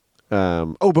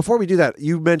 before we do that,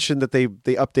 you mentioned that they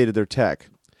updated their tech.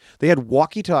 They had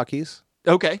walkie-talkies.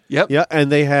 Okay. Yep. Yeah,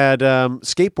 and they had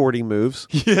skateboarding moves.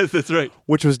 Yes, that's right.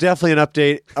 Which was definitely an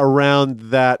update around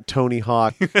that Tony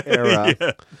Hawk era.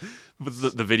 Yeah. Was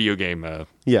the video game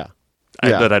Yeah.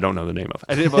 that I don't know the name of.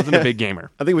 I wasn't a big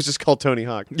gamer. I think it was just called Tony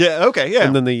Hawk. Yeah, okay, yeah.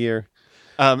 And then the year.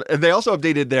 And they also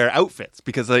updated their outfits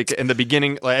because like in the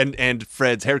beginning and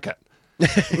Fred's haircut.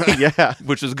 Yeah.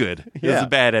 Which was good. It Yeah. was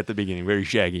bad at the beginning, very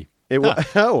shaggy. It was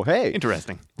Oh, hey.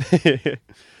 Interesting.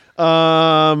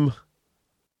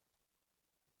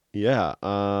 Yeah.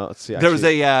 Let's see. There was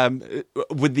a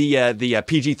with the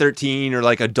PG-13 or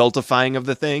like adultifying of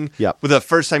the thing. Yep. With the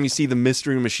first time you see the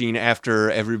mystery machine after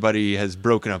everybody has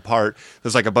broken apart,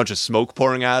 there's like a bunch of smoke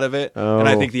pouring out of it, and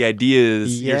I think the idea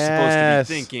is you're supposed to be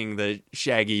thinking that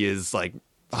Shaggy is like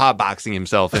hotboxing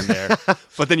himself in there,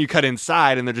 but then you cut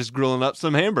inside and they're just grilling up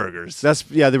some hamburgers.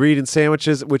 They're eating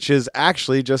sandwiches, which is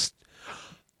actually just.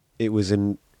 It was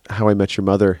in How I Met Your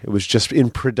Mother. It was just in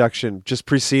production, just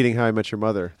preceding How I Met Your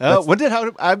Mother.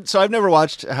 So I've never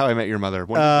watched How I Met Your Mother.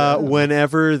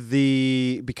 Whenever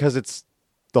because it's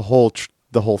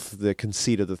the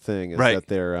conceit of the thing is that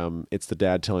they're it's the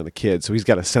dad telling the kids, so he's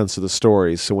got a sense of the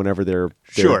stories. So whenever they're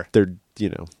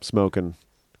smoking,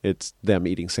 it's them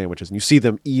eating sandwiches, and you see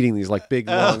them eating these like big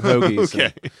long hoagies.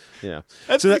 Okay, yeah,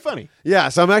 that's pretty funny. Yeah,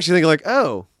 so I'm actually thinking like,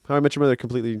 oh, How I Met Your Mother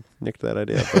completely nicked that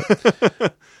idea.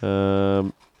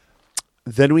 But,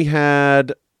 then we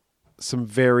had some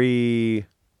very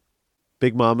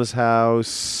Big Mama's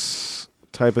house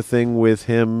type of thing with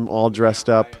him all dressed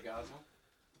up.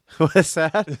 What's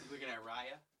that? Looking at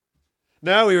Raya?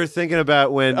 No, we were thinking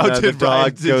about when the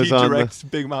dog goes he on.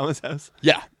 direct Big Mama's house?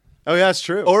 Yeah. Oh, yeah, that's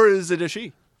true. Or is it a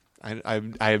she? I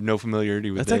have no familiarity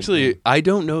with That's that. actually, I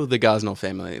don't know the Gosnell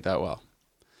family that well.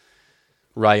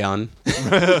 Ryan.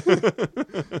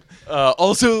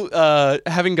 Also,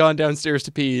 having gone downstairs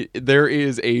to pee, there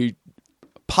is a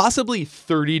possibly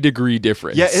 30-degree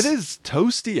difference. Yeah, it is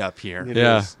toasty up here. It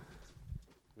is.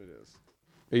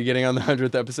 Are you getting on the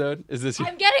 100th episode? Is this your...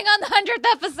 I'm getting on the 100th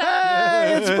episode.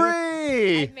 Hey, it's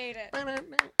Bree. I made it.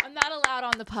 I'm not allowed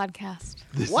on the podcast.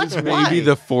 This is maybe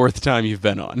the 4th time you've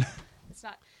been on. It's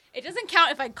not. It doesn't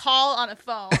count if I call on a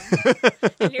phone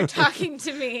and you're talking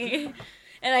to me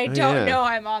and I don't know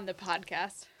I'm on the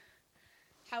podcast.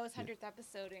 How is 100th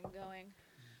episode going?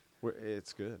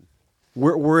 It's good.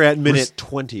 We're at minute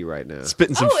 20 right now.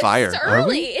 Spitting some fire. It's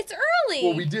early. It's early.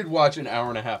 Well, we did watch an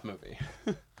hour-and-a-half movie.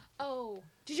 Oh.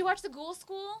 Did you watch The Ghoul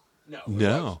School? No. We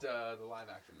watched the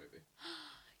live-action movie.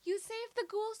 You saved The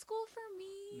Ghoul School for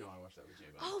me? No, I watched that with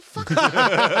J-Bo. Oh, fuck.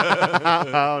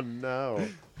 Oh, no.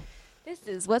 This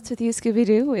is What's With You,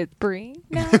 Scooby-Doo with Bree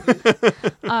now.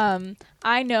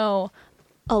 I know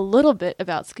a little bit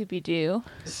about Scooby-Doo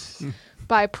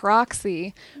by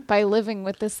proxy by living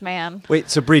with this man. Wait,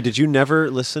 so Bree, did you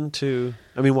never watch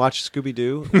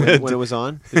Scooby-Doo when it was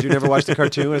on? Did you never watch the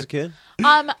cartoon as a kid?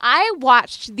 I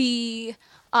watched the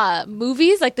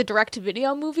movies, like the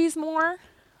direct-to-video movies more.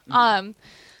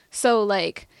 So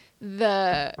like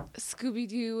the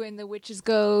Scooby-Doo and the Witch's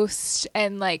Ghost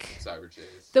and like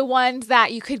the ones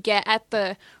that you could get at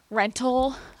the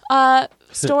rental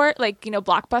store, like,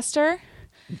 Blockbuster.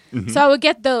 So I would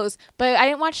get those, but I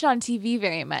didn't watch it on TV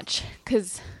very much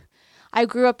because I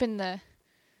grew up in the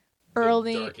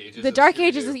dark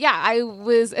ages. Yeah, I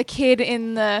was a kid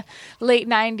in the late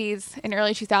 90s and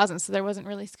early 2000s, so there wasn't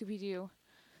really Scooby-Doo.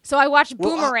 So I watched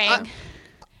Boomerang,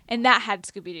 and that had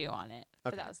Scooby-Doo on it,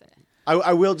 but that was it.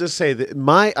 I will just say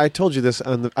that I told you this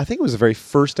on I think it was the very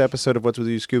first episode of What's With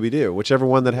You, Scooby-Doo, whichever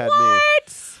one that had me.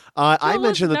 I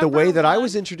mentioned that the way that I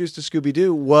was introduced to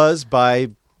Scooby-Doo was by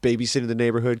babysitting the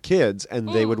neighborhood kids, and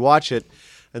they would watch it,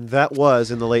 and that was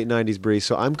in the late 90s, Bree.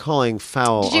 So I'm calling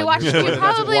foul. Did you watch? You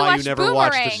probably watched Boomerang.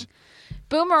 Watched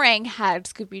Boomerang had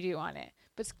Scooby-Doo on it,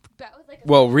 but that was like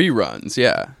reruns,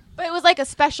 yeah. But it was like a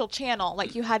special channel.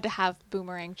 Like you had to have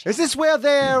Boomerang channel. Is this where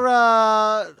they're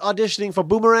auditioning for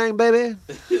Boomerang, baby?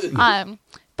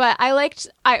 But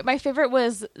my favorite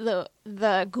was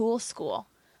the Ghoul School.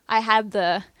 I had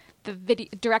the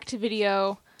direct to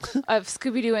video of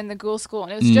Scooby-Doo and the Ghoul School,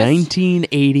 and it was just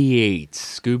 1988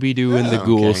 Scooby-Doo and the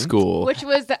Ghoul School, which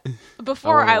was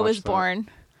before I was born.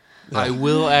 I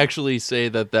will actually say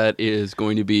that is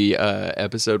going to be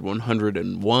episode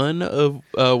 101 of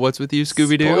What's With You,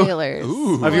 Scooby-Doo. Spoilers.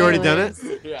 Ooh. Have you already done it?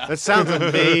 Yeah. That sounds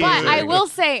amazing. But I will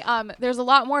say there's a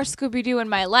lot more Scooby-Doo in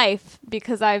my life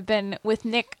because I've been with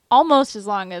Nick almost as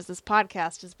long as this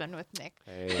podcast has been with Nick.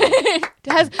 Hey.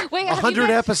 100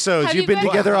 episodes. You've been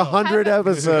together 100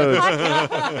 episodes.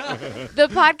 The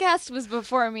podcast was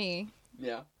before me.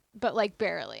 Yeah. But like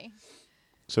barely.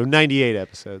 So 98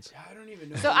 episodes. I don't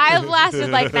even know. So I've lasted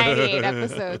like 98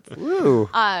 episodes. Woo.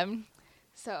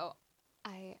 So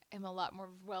I am a lot more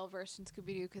well versed in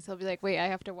Scooby-Doo because he'll be like, "Wait, I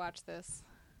have to watch this."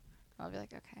 I'll be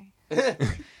like, "Okay."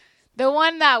 The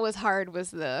one that was hard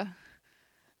was the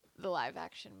live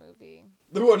action movie.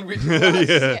 The one we watched.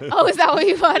 Yeah. Oh, is that what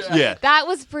you watched? Yeah. That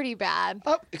was pretty bad.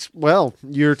 Well,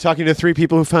 you're talking to three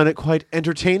people who found it quite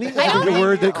entertaining. I think the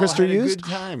word that Krister used. Good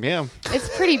time, yeah.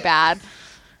 It's pretty bad.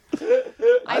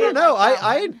 I don't know.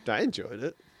 I enjoyed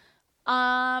it.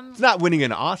 It's not winning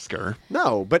an Oscar.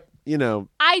 No, but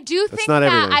I do think not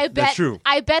that everything. That's true.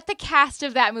 I bet the cast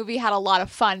of that movie had a lot of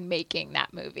fun making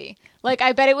that movie. Like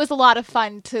I bet it was a lot of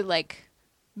fun to like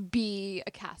be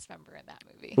a cast member in that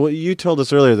movie. Well, you told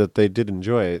us earlier that they did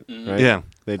enjoy it, right? Yeah,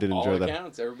 they did enjoy that.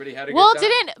 Counts. Everybody had a Well, good time.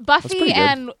 didn't Buffy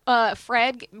and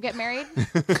Fred get married?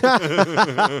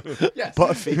 Yes.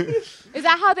 Buffy. Is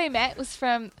that how they met? Was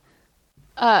from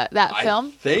that film?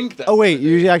 I think that. Oh wait,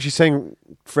 you're actually saying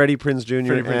Freddie Prinze Jr.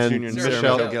 Freddie Prinze and Jr. and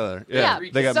Michelle. Sarah Gellar. Yeah.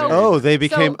 They got So- married. Oh, they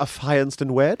became So- affianced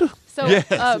and wed. So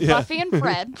Buffy and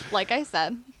Fred, like I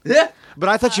said. Yeah. But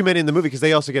I thought you meant in the movie because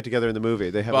they also get together in the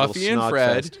movie. They have Buffy a and little snog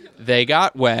Fred, fest. they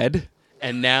got wed,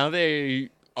 and now they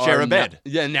Share are a bed.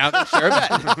 Now they share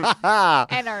a bed.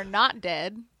 And are not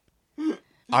dead.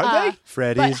 Are they?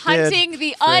 Freddy's But hunting dead.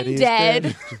 the Freddy's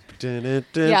undead.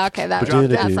 dead. Yeah, okay, that's all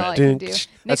I can do. That's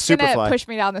Nick's gonna Superfly. push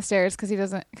me down the stairs because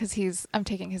I'm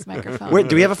taking his microphone. Wait,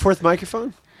 do we have a fourth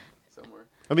microphone? Somewhere.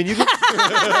 I mean, you can,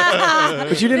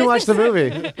 but you didn't watch the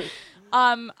movie.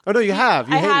 Oh no, you have.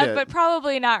 You I hated have, it. but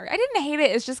probably not. I didn't hate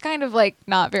it. It's just kind of like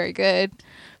not very good.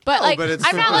 But No, like, but it's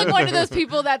I'm not fun. like one of those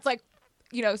people that's like,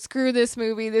 screw this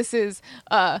movie. This is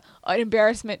an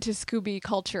embarrassment to Scooby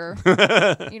culture.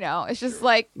 It's just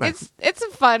like it's a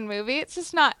fun movie. It's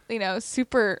just not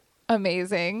super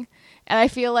amazing. And I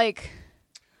feel like.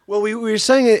 Well, we were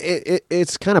saying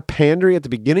it's kind of pandery at the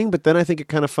beginning, but then I think it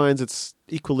kind of finds its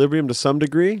equilibrium to some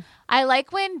degree. I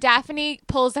like when Daphne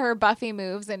pulls her Buffy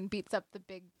moves and beats up the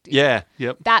big dude. Yeah.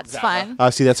 Yep. That's fun.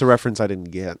 See, that's a reference I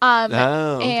didn't get. Oh,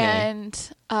 okay.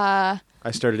 And I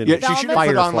started in Yeah, she should have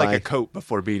put on like Firefly. a coat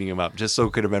before beating him up, just so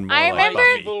it could have been more I like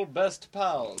remember- Buffy. Best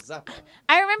pals.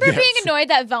 I remember Yes. being annoyed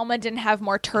that Velma didn't have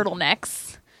more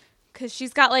turtlenecks. Because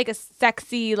she's got like a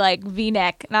sexy like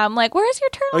V-neck. And I'm like, where's your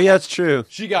turtleneck? Oh yeah, it's true.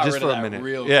 She got Just rid for of a that minute.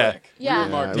 real Yeah. quick. Yeah. Real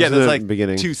marked. It Yeah, was there's the like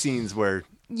beginning. 2 scenes where,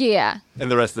 Yeah. and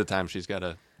the rest of the time she's got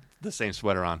the same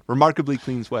sweater on. Remarkably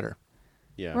clean sweater.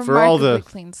 Yeah, for all Remarkably the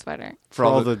clean sweater. for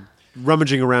all the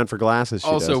rummaging around for glasses. She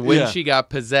Also, does. when Yeah. she got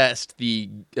possessed, the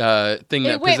thing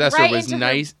that It went possessed right her was into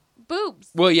her nice. boobs.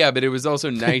 Well, yeah, but it was also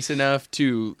nice enough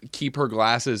to keep her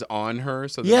glasses on her,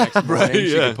 so the Yeah, next morning right,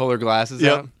 she yeah. could pull her glasses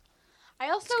Yep. out. I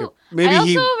also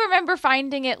Maybe remember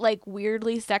finding it like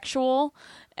weirdly sexual,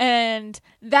 and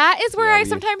that is where I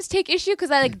sometimes take issue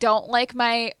because I like don't like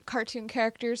my cartoon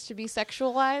characters to be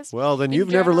sexualized. Well, then you've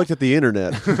never looked at the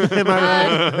internet. Am I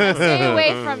right? I stay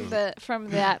away from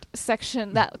that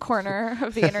section, that corner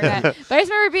of the internet. But I just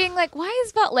remember being like, why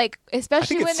is that like,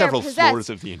 especially when they're several possessed. floors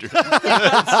of the internet.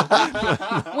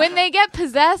 When they get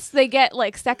possessed, they get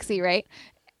like sexy, right?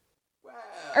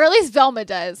 Or at least Velma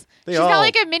does. She's got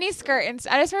like a mini skirt, and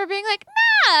I just remember being like,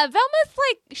 nah, Velma's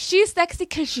like, she's sexy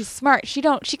because she's smart. She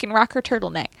can rock her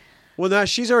turtleneck. Well, now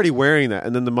she's already wearing that,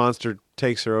 and then the monster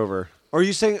takes her over. Or are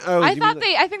you saying? Oh, I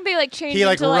think they like changed. He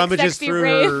like into, rummages sexy through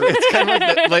rave. her. It's kind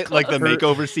of like the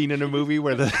makeover scene in a movie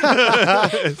where the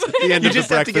end you of just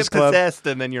the have to get Breakfast Club. possessed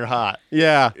and then you're hot.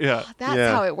 Yeah.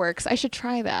 That's how it works. I should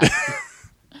try that.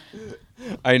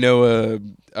 I know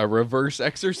a reverse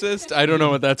exorcist. I don't know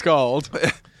what that's called.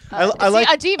 I like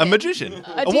a demon. A magician,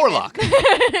 a demon. warlock.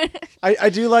 I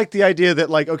do like the idea that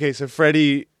like, okay, so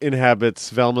Freddy inhabits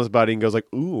Velma's body and goes like,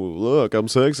 ooh, look, I'm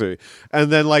sexy.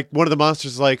 And then like one of the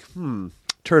monsters is like,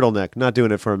 turtleneck, not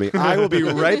doing it for me. I will be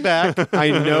right back. I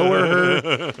know where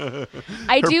her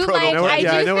I do like.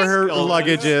 I know where her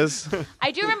luggage is.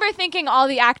 I do remember thinking all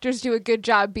the actors do a good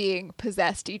job being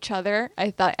possessed each other.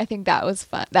 I think that was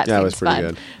fun. That was pretty fun.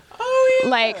 good.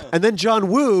 Like, And then John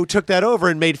Woo took that over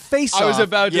and made Face Off. I was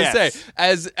about to Yes. say,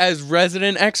 as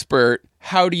resident expert,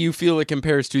 how do you feel it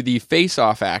compares to the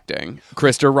face-off acting,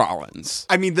 Krister Rollins?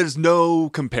 I mean, there's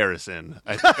no comparison,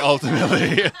 I think,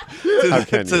 ultimately,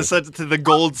 to the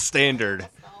gold standard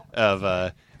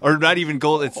of, or not even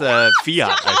gold, it's fiat,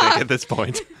 I think, at this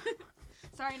point.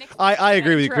 sorry, Nick. I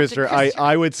agree with you, Interrupted Krister.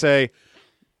 I would say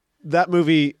that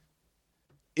movie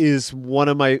is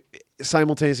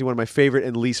simultaneously one of my favorite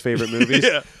and least favorite movies.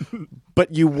 Yeah.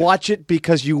 But you watch it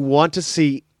because you want to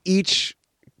see each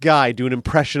guy do an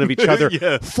impression of each other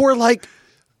for like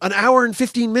an hour and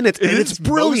 15 minutes, and it's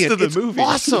brilliant. Most of the it's movie.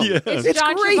 awesome. Yeah. It's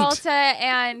John great. Travolta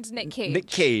and Nick Cage. Nick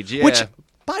Cage, yeah. Which,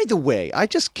 by the way,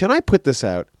 can I put this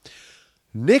out?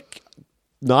 Nick,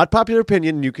 not popular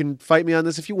opinion, you can fight me on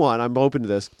this if you want. I'm open to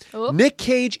this. Oh. Nick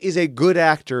Cage is a good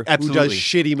actor who does Absolutely.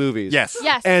 shitty movies. Yes.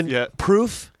 Yes. And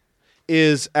proof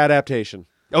is adaptation.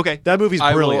 Okay. That movie's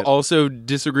I brilliant. will also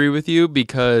disagree with you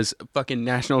because fucking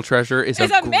National Treasure is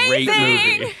It's a great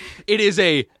amazing! movie. It is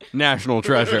a national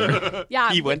treasure.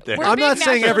 Yeah, He went there. we're I'm big not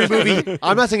saying National every Treasure. movie.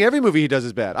 I'm not saying every movie he does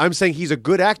is bad. I'm saying he's a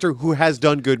good actor who has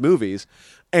done good movies,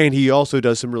 and he also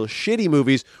does some real shitty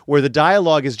movies where the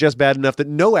dialogue is just bad enough that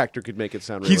no actor could make it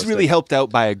sound realistic. He's really helped out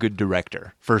by a good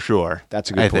director, for sure. That's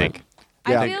a good I point. think.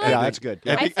 I feel like- that's good.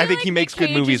 I think feel he like makes Nick good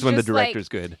Cage movies is when the just, like, director's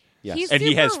good. Yes. He's And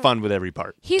he has super- fun with every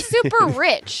part. He's super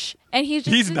rich, and he's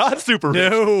just He's not super rich.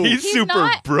 No. He's He's super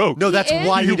not- broke. No, that's He is?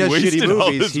 why he He does shitty wasted all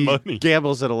movies. his He money.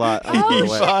 gambles it a lot. Oh, by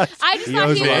the way. I just He thought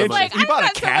owes he a lot was of like, money. He I bought a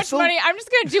got so much castle? money. I'm just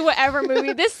gonna do whatever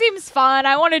movie. This seems fun.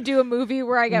 I want to do a movie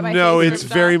where I get my No, face it's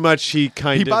ripped very off. much he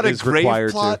kind He of bought a is grave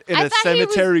required plot to. in I a thought he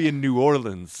was- cemetery in New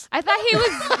Orleans. I thought he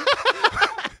was.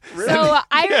 So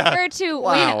I refer to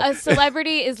when a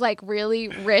celebrity is like really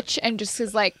rich and just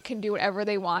is like can do whatever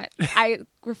they want. I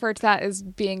refer to that as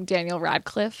being Daniel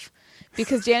Radcliffe.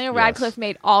 Because Daniel Radcliffe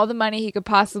made all the money he could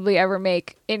possibly ever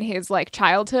make in his like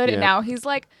childhood, and now he's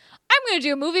like, I'm gonna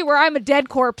do a movie where I'm a dead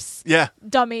corpse Yeah.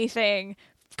 dummy thing.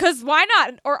 Because why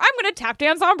not? Or I'm gonna tap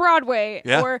dance on Broadway,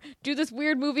 Yeah. or do this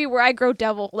weird movie where I grow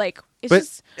devil. Like it's But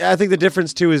just I think the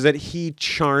difference too is that he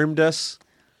charmed us,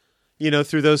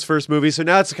 through those first movies. So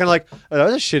now it's kind of like, oh, that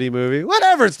was a shitty movie.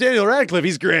 Whatever, it's Daniel Radcliffe.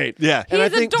 He's great. Yeah. And I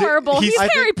he's think adorable. He's I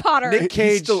think Harry Potter. Nick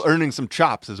Cage He's still earning some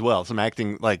chops as well, some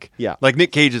acting. Like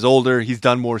Nick Cage is older. He's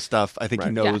done more stuff. I think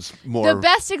he knows more. The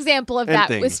best example of that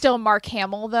things. was still Mark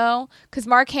Hamill, though, because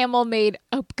Mark Hamill made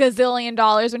a gazillion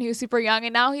dollars when he was super young,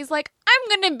 and now he's like,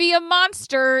 I'm gonna be a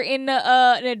monster in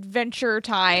an Adventure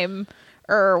Time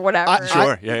or whatever.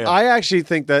 Sure. I actually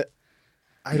think that,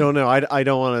 I don't know. I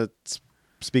don't want to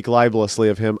speak libelously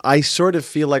of him. I sort of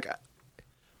feel like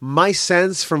my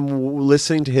sense from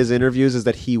listening to his interviews is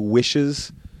that he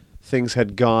wishes things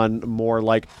had gone more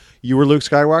like, you were Luke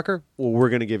Skywalker? Well, we're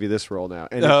going to give you this role now.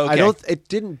 And it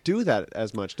didn't do that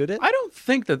as much, did it? I don't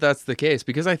think that that's the case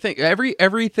because I think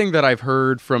everything that I've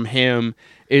heard from him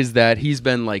is that he's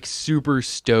been like super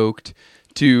stoked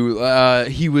to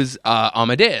he was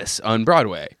Amadeus on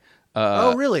Broadway.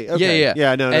 Oh, really? Okay.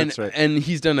 Yeah. No, that's right. And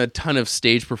he's done a ton of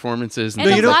stage performances and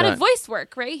a lot of voice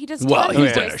work, right? He does. Well, tons he's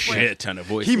of done a voice shit work. ton of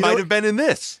voice. He work. might have been in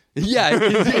this. Yeah,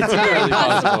 it's entirely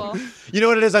possible. You know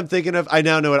what it is I'm thinking of? I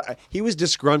now know what he was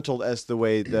disgruntled as the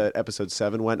way that episode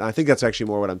 7 went. I think that's actually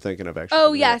more what I'm thinking of, actually.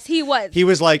 Oh yes, he was. He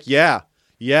was like, yeah,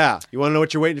 Yeah. You want to know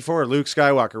what you're waiting for? Luke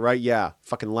Skywalker, right? Yeah.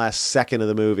 Fucking last second of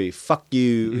the movie. Fuck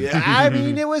you. Yeah, I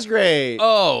mean, it was great.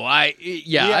 Oh,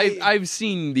 I've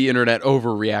seen the internet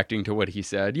overreacting to what he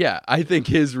said. Yeah, I think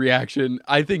his reaction,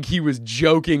 I think he was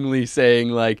jokingly saying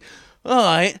like,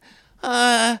 oh,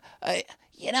 I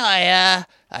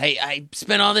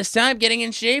spent all this time getting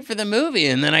in shape for the movie,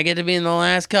 and then I get to be in the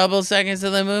last couple seconds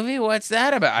of the movie. What's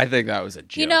that about? I think that was a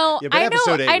joke. You know, Yeah, but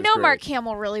episode 8 I was know great. Mark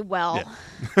Hamill really well.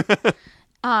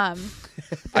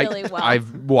 Really well.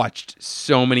 I've watched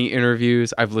so many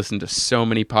interviews. I've listened to so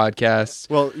many podcasts.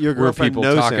 Well, your where girlfriend people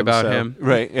knows talk him, about so- him.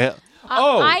 Right. Yeah.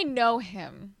 I know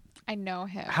him.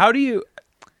 How do you?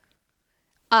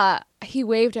 He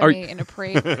waved at me in a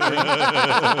parade.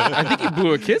 I think he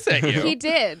blew a kiss at you. He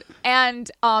did, and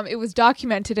it was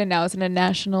documented, and now it's in a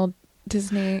national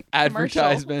Disney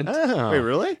Advertisement. Oh. Wait,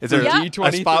 really? Is there Yeah.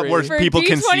 a spot where For people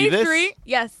can see D23, this?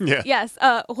 Yes. Yeah. Yes.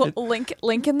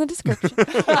 Link in the description.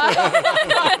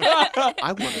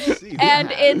 I want to see that.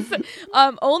 And it's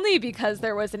only because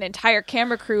there was an entire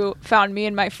camera crew found me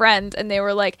and my friend, and they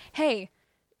were like, "Hey,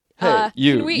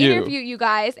 can we interview you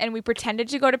guys?" And we pretended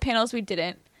to go to panels. We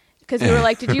didn't. Because we were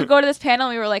like, "Did you go to this panel?"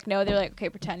 And we were like, "No." They were like, "Okay,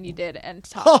 pretend you did and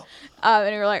talk."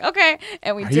 And we were like, "Okay,"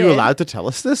 and we Are did. you allowed to tell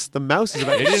us this? The mouse is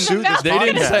about to sue this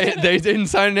podcast. They didn't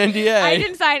sign an NDA. I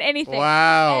didn't sign anything.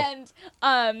 Wow.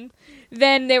 And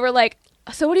then they were like,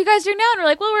 "So what are you guys doing now?" And we're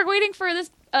like, "Well, we're waiting for this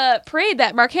parade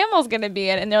that Mark Hamill's going to be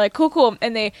in." And they're like, "Cool."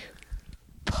 And they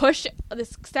push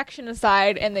this section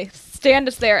aside, and they stand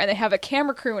us there, and they have a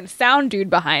camera crew and a sound dude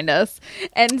behind us.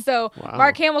 And so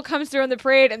Mark Hamill comes through in the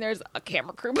parade, and there's a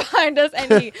camera crew behind us,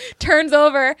 and he turns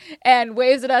over and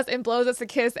waves at us and blows us a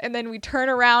kiss. And then we turn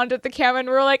around at the camera, and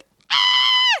we're like, "Ah!"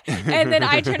 And then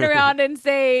I turn around and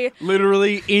say,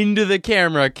 literally into the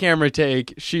camera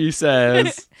take, she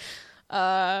says,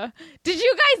 "Did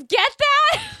you guys get that?"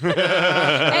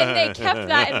 And they kept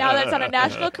that, and now that's on a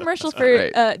national commercial for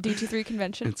D23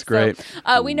 convention. It's great.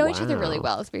 So, we know each other really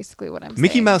well, is basically what I'm saying.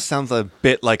 Mickey Mouse sounds a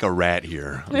bit like a rat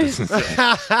here. I'm just gonna say.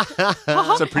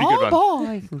 It's a pretty good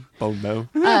one. Oh no.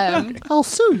 I'll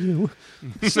sue you.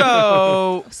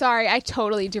 so Sorry, I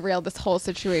totally derailed this whole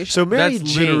situation. So Mary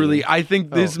that's Jane. literally, I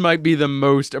think this might be the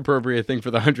most appropriate thing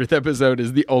for the 100th episode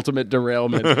is the ultimate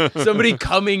derailment. Somebody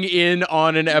coming in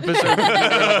on an episode of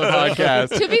the podcast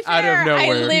to be out fair, of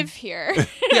nowhere. I live here.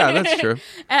 Yeah, that's true.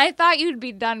 And I thought you'd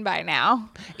be done by now.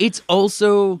 It's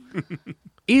also,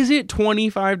 is it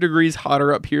 25 degrees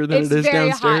hotter up here than It's it is very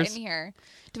downstairs? hot in here.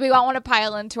 Do we all want to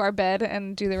pile into our bed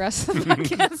and do the rest of the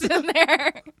podcast in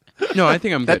there? No, I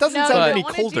think I'm good. That doesn't No, sound you any don't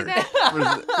wanna do colder.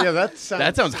 that? Yeah,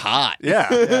 That sounds hot. Yeah.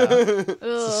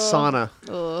 sauna.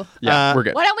 Ugh. Yeah, we're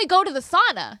good. Why don't we go to the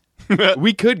sauna?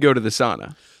 We could go to the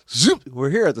sauna. Zoop. We're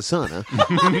here at the sauna.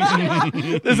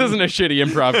 This isn't a shitty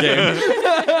improv game.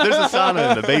 There's a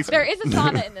sauna in the basement. There is a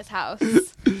sauna in this house,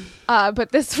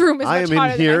 but this room is I much am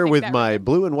hotter in than I here think with that my room.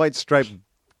 blue and white striped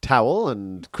towel,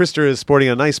 and Krister is sporting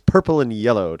a nice purple and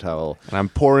yellow towel. And I'm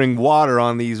pouring water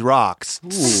on these rocks.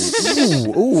 Ooh, See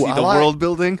the world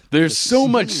building? There's so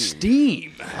much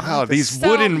steam. Wow, these So-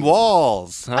 wooden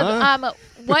walls. Huh?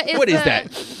 What is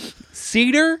that?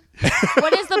 Cedar?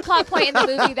 What is the plot point in the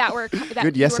movie that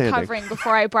Good you yes were anding. covering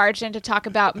before I barged in to talk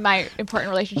about my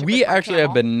important relationship? We with Mark actually have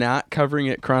Hamill? been not covering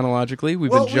it chronologically.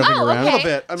 We've Well, been jumping Oh, around. okay. A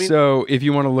little bit. I mean, So if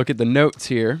you want to look at the notes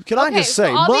here, can I Okay, just say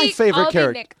so I'll my be- favorite I'll be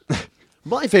character? Nick.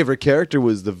 My favorite character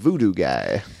was the voodoo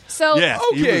guy. So Yes,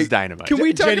 he Okay, was dynamite. can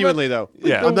we talk Genuinely though,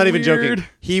 Yeah. I'm not even weird- joking.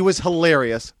 He was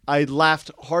hilarious. I laughed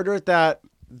harder at that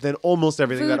than almost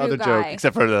everything. That Voodoo other guy. joke,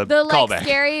 Except for the like callback.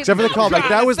 scary. except for the callback.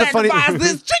 That was the funny.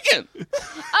 this chicken.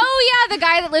 Oh yeah, the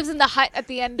guy that lives in the hut at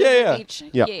the end of Yeah. the beach.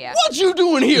 Yeah. Yeah. What you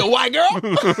doing here, white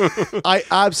girl? I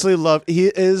absolutely love. He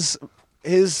is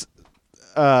his.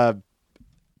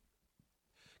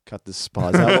 Cut this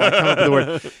pause out while I come up with the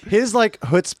word. His like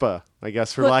chutzpah, I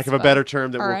guess, for lack of a Chutzpah. better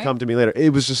term, that will Alright. come to me later.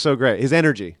 It was just so great. His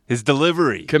energy. His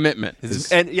delivery. Commitment. His,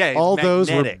 and yeah, All he's those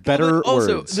were magnetic. better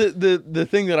Also, words. the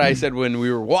thing that I said when we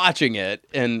were watching it,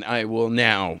 and I will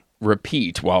now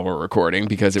repeat while we're recording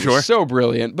because it Sure. was so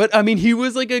brilliant. But I mean, he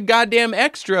was like a goddamn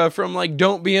extra from like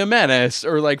Don't Be a Menace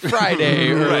or like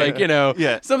Friday or Right. like, you know,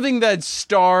 Yeah. something that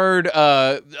starred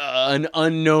an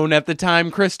unknown at the time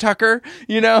Chris Tucker,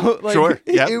 you know? Like, Sure.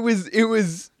 Yep.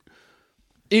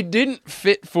 it didn't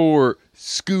fit for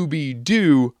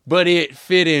Scooby-Doo, but it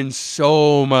fit in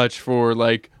so much for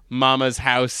like Mama's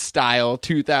House style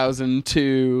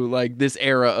 2002, like this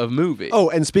era of movie. Oh,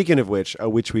 and speaking of which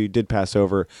we did pass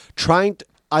over,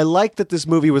 I like that this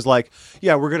movie was like,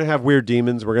 yeah, we're gonna have weird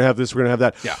demons, we're gonna have this, we're gonna have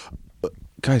that. Yeah.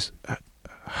 Guys,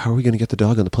 how are we going to get the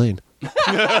dog on the plane?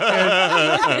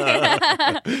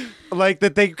 Like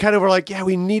that they kind of were like, yeah,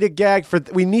 we need a gag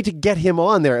we need to get him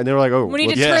on there. And they were like, oh, We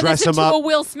need to turn this into a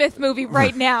Will Smith movie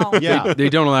right now. Yeah. They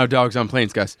don't allow dogs on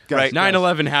planes, guys. Right.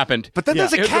 9/11 happened. But then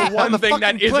there's a It's cat the one on the thing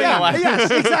that fucking isn't plane. allowed.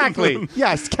 Yes, exactly.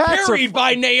 Yes, cats Carried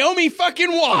by Naomi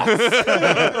fucking Watts.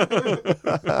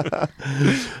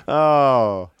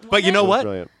 Oh. But you know what?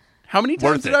 Brilliant. How many times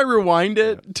Worth did it. I rewind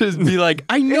it to be like,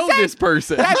 I know this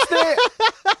person? That's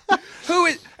the... Who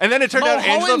is? And then it turned out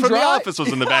Angela Mulholland from The Drive? Office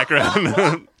was in the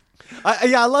background.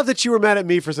 I love that you were mad at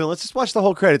me for saying, let's just watch the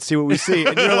whole credits, see what we see.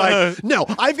 And you're like, no,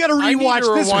 I've got to I need rewatch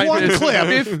to this rewind one this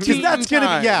clip. 15 that's going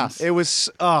to be, yeah, times. it was,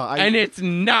 And it's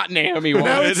not Naomi Watts.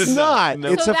 no, it's not.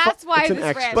 No. It's So a fu- that's why it's an this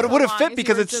extra. ran But it so would've long, fit is because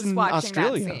you were it's just in watching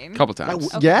Australia. that scene. Couple times.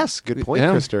 Yes, good point,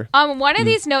 Yeah. Krister. One of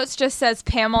these notes just says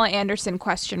Pamela Anderson ?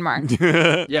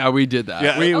 Yeah, we did that.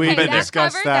 Yeah. We Okay, did that's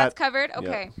discuss covered. that. That's covered.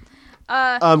 Okay.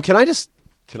 Can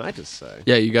I just say?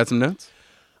 Yeah, you got some notes?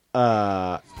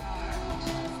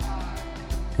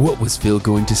 What was Phil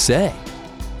going to say?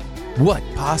 What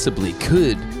possibly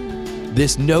could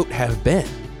this note have been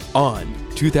on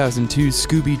 2002's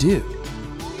Scooby-Doo?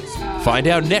 Find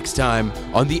out next time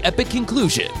on the epic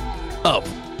conclusion of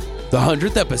the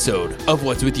 100th episode of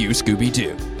What's With You,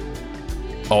 Scooby-Doo.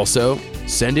 Also,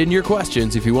 send in your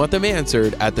questions if you want them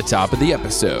answered at the top of the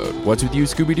episode. What's With You,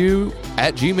 Scooby-Doo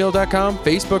at gmail.com,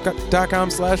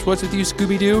 facebook.com/What's With You,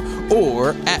 Scooby-Doo, or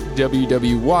at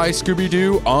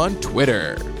WWYSD on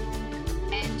Twitter.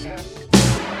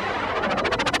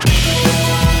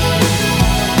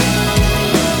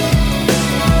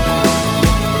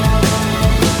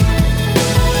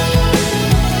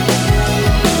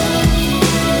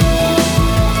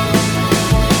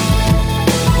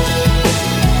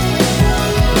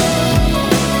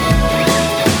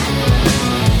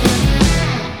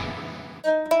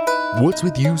 What's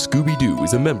With You, Scooby-Doo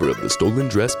is a member of the Stolen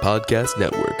Dress Podcast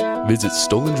Network. Visit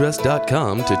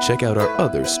stolendress.com to check out our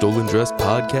other Stolen Dress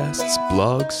podcasts,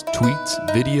 blogs, tweets,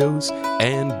 videos,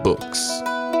 and books.